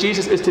with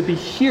Jesus is to be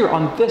here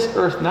on this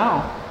earth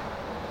now.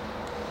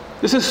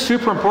 This is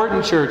super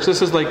important, church.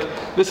 This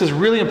is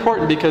really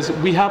important because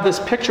we have this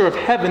picture of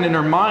heaven in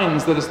our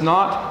minds that is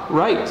not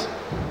right.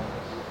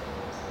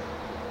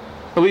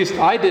 At least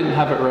I didn't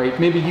have it right.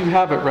 Maybe you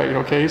have it right,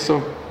 okay?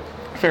 So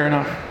fair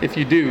enough if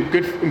you do.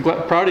 Good, I'm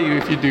proud of you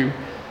if you do.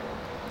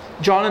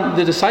 John,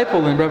 the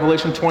disciple in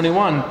Revelation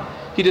 21,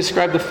 he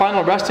described the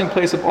final resting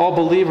place of all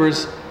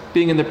believers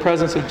being in the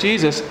presence of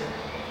Jesus.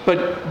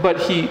 But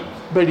he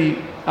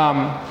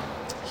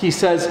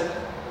says,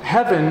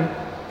 heaven,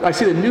 I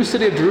see the new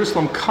city of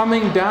Jerusalem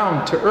coming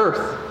down to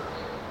earth.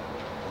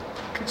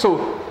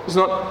 So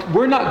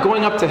we're not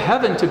going up to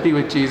heaven to be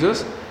with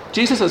Jesus.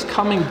 Jesus is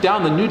coming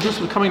down. The new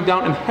Jerusalem is coming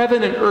down, and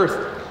heaven and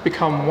earth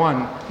become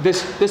one.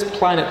 This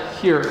planet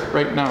here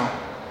right now.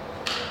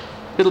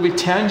 It'll be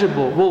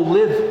tangible. We'll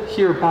live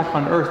here back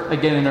on earth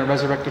again in our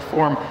resurrected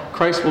form.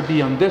 Christ will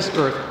be on this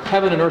earth.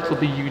 Heaven and earth will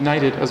be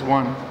united as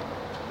one.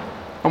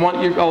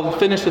 I'll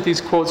finish with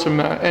these quotes from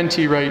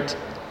N.T. Wright.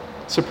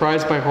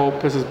 Surprised by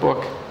Hope is his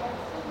book.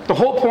 The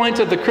whole point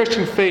of the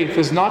Christian faith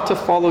is not to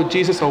follow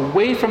Jesus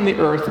away from the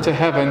earth to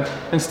heaven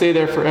and stay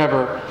there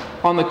forever.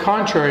 On the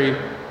contrary,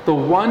 the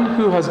one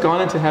who has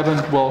gone into heaven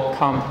will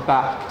come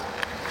back.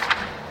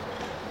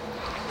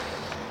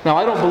 Now,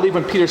 I don't believe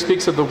when Peter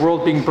speaks of the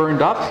world being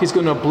burned up, he's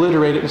going to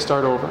obliterate it and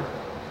start over.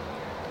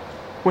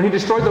 When he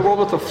destroyed the world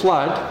with the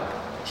flood,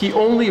 he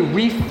only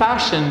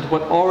refashioned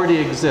what already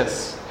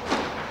exists.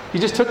 He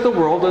just took the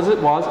world as it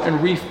was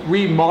and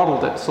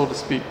remodeled it, so to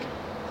speak.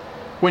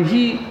 When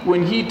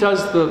he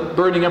does the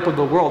burning up of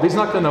the world, he's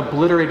not going to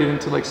obliterate it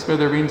into like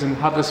smithereens and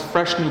have this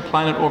fresh new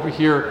planet over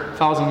here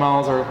 1,000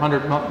 miles or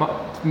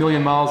 100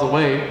 million miles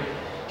away.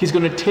 He's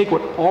going to take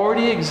what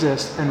already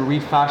exists and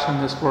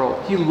refashion this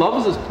world. He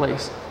loves this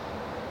place.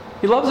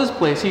 He loves this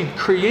place. He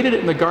created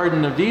it in the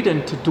Garden of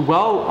Eden to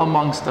dwell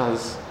amongst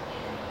us.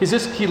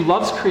 He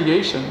loves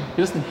creation.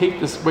 He doesn't hate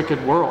this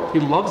wicked world. He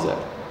loves it.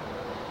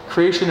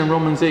 Creation in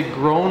Romans 8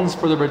 groans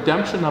for the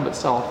redemption of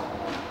itself.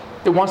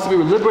 It wants to be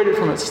liberated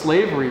from its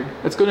slavery.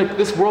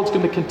 This world's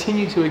going to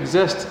continue to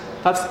exist.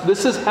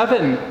 This is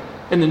heaven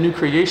in the new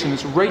creation.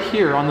 It's right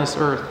here on this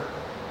earth.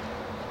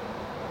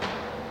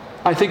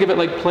 I think of it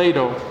like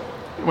Play-Doh.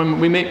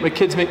 When my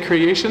kids make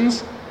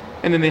creations,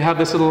 and then they have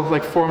this little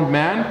like formed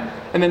man,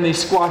 and then they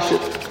squash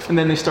it, and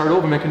then they start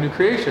over and make a new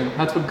creation.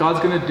 That's what God's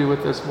going to do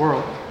with this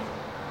world.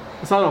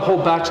 It's not a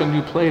whole batch of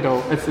new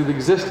Play-Doh. It's the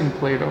existing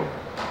Play-Doh.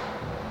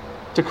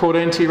 To quote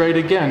N.T. Wright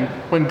again,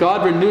 when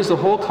God renews the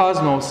whole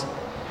cosmos,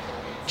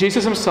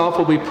 Jesus himself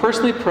will be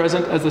personally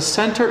present as the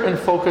center and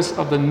focus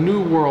of the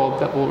new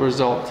world that will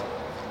result,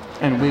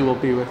 and we will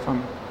be with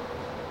him.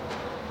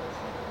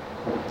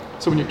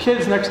 So when your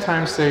kids next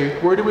time say,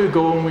 "Where do we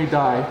go when we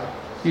die?"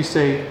 you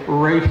say,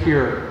 "Right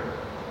here.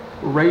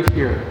 Right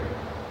here."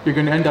 You're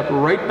going to end up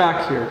right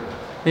back here.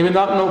 Maybe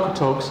not in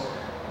Okotoks.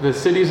 The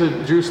cities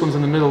of Jerusalem's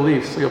in the Middle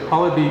East, so you'll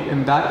probably be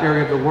in that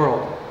area of the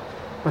world.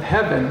 But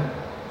heaven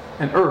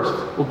and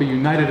earth will be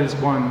united as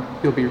one.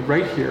 You'll be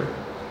right here.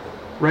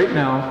 Right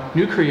now,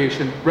 new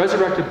creation,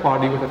 resurrected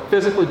body with a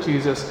physical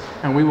Jesus,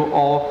 and we will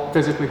all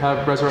physically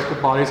have resurrected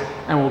bodies,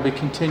 and we'll be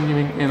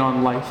continuing in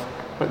on life.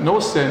 But no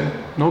sin,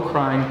 no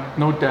crying,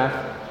 no death,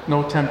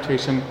 no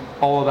temptation,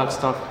 all of that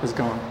stuff is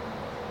gone.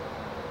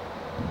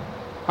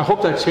 I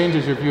hope that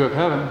changes your view of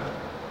heaven.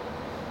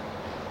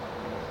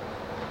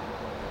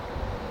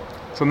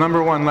 So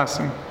number one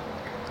lesson.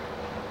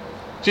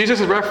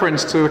 Jesus'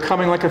 reference to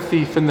coming like a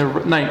thief in the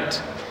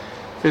night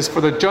is for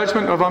the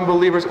judgment of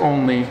unbelievers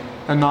only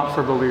and not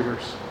for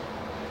believers.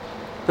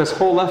 This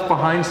whole Left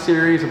Behind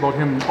series about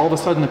him all of a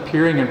sudden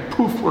appearing and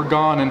poof, we're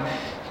gone,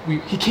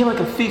 and he came like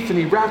a thief and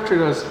he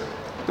raptured us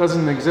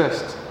doesn't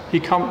exist.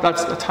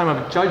 That's a time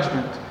of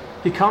judgment.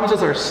 He comes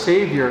as our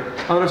Savior,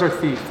 not as our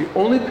thief. The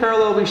only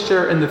parallel we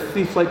share in the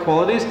thief-like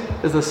qualities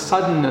is the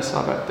suddenness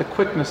of it, the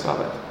quickness of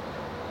it.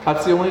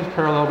 That's the only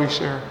parallel we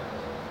share.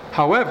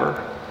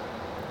 However,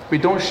 we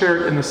don't share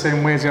it in the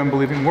same way as the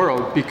unbelieving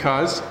world,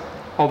 because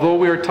although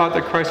we are taught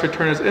that Christ's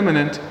return is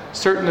imminent,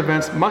 certain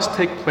events must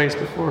take place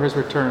before his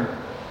return.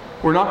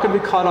 We're not going to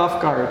be caught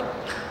off guard.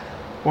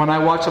 When I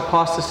watch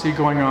apostasy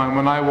going on,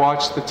 when I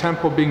watch the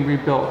temple being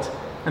rebuilt,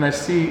 and I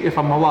see, if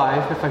I'm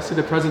alive, if I see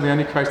the presence of the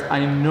Antichrist,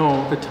 I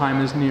know the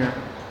time is near.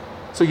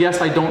 So yes,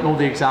 I don't know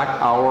the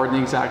exact hour and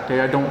the exact day,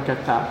 I don't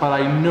get that, but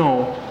I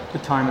know the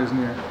time is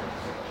near.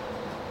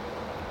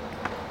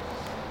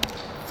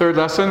 Third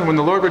lesson, when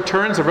the Lord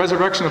returns, the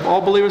resurrection of all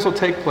believers will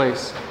take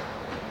place.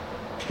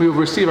 We will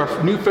receive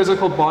our new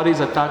physical bodies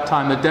at that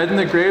time. The dead in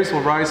the graves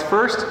will rise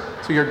first.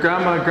 So your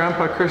grandma and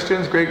grandpa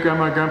Christians,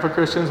 great-grandma and grandpa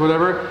Christians,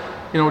 whatever,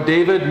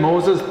 David,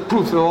 Moses,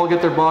 poof, they'll all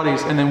get their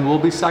bodies. And then we'll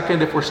be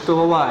second if we're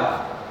still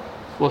alive.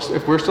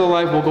 If we're still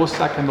alive, we'll go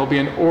second. There'll be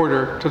an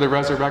order to the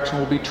resurrection.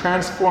 We'll be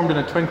transformed in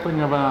a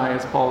twinkling of an eye,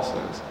 as Paul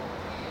says.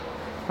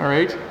 All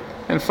right?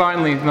 And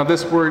finally, now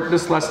this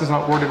lesson's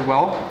not worded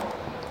well.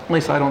 At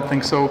least I don't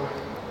think so.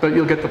 But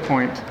you'll get the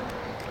point.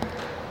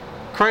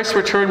 Christ's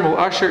return will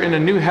usher in a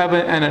new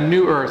heaven and a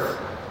new earth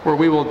where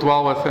we will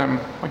dwell with him.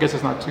 I guess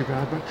it's not too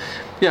bad, but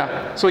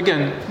yeah. So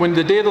again, when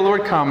the day of the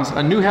Lord comes,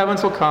 a new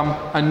heavens will come,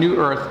 a new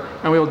earth,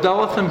 and we will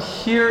dwell with him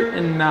here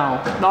and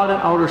now, not in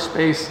outer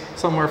space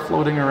somewhere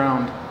floating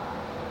around.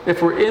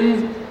 If we're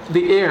in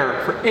the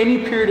air for any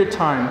period of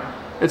time,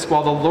 it's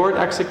while the Lord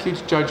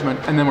executes judgment,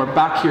 and then we're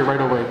back here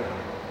right away.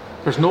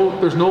 There's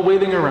no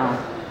waiting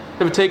around.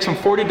 If it takes him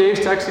 40 days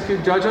to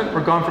execute judgment,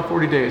 we're gone for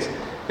 40 days.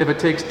 If it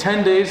takes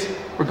 10 days,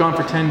 we're gone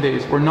for 10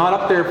 days. We're not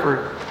up there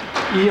for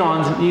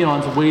eons and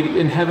eons waiting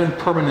in heaven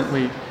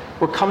permanently.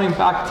 We're coming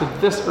back to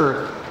this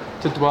earth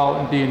to dwell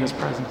and be in his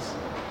presence.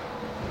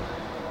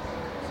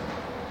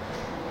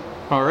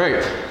 All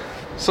right.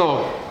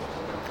 So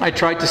I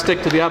tried to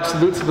stick to the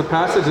absolutes of the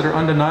passage that are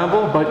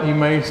undeniable, but you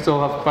may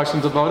still have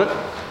questions about it.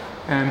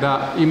 And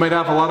you might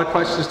have a lot of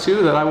questions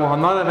too that I will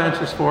not have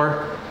answers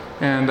for.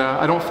 And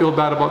I don't feel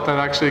bad about that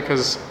actually,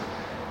 because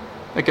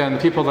again, the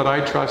people that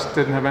I trust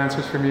didn't have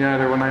answers for me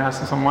either when I asked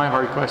them some of my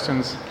hard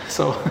questions.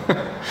 So,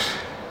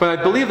 but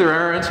I believe there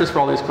are answers for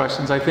all these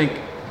questions. I think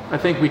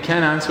we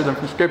can answer them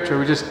from Scripture.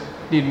 We just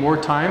need more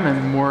time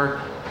and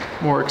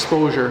more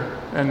exposure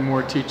and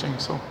more teaching.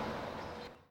 So.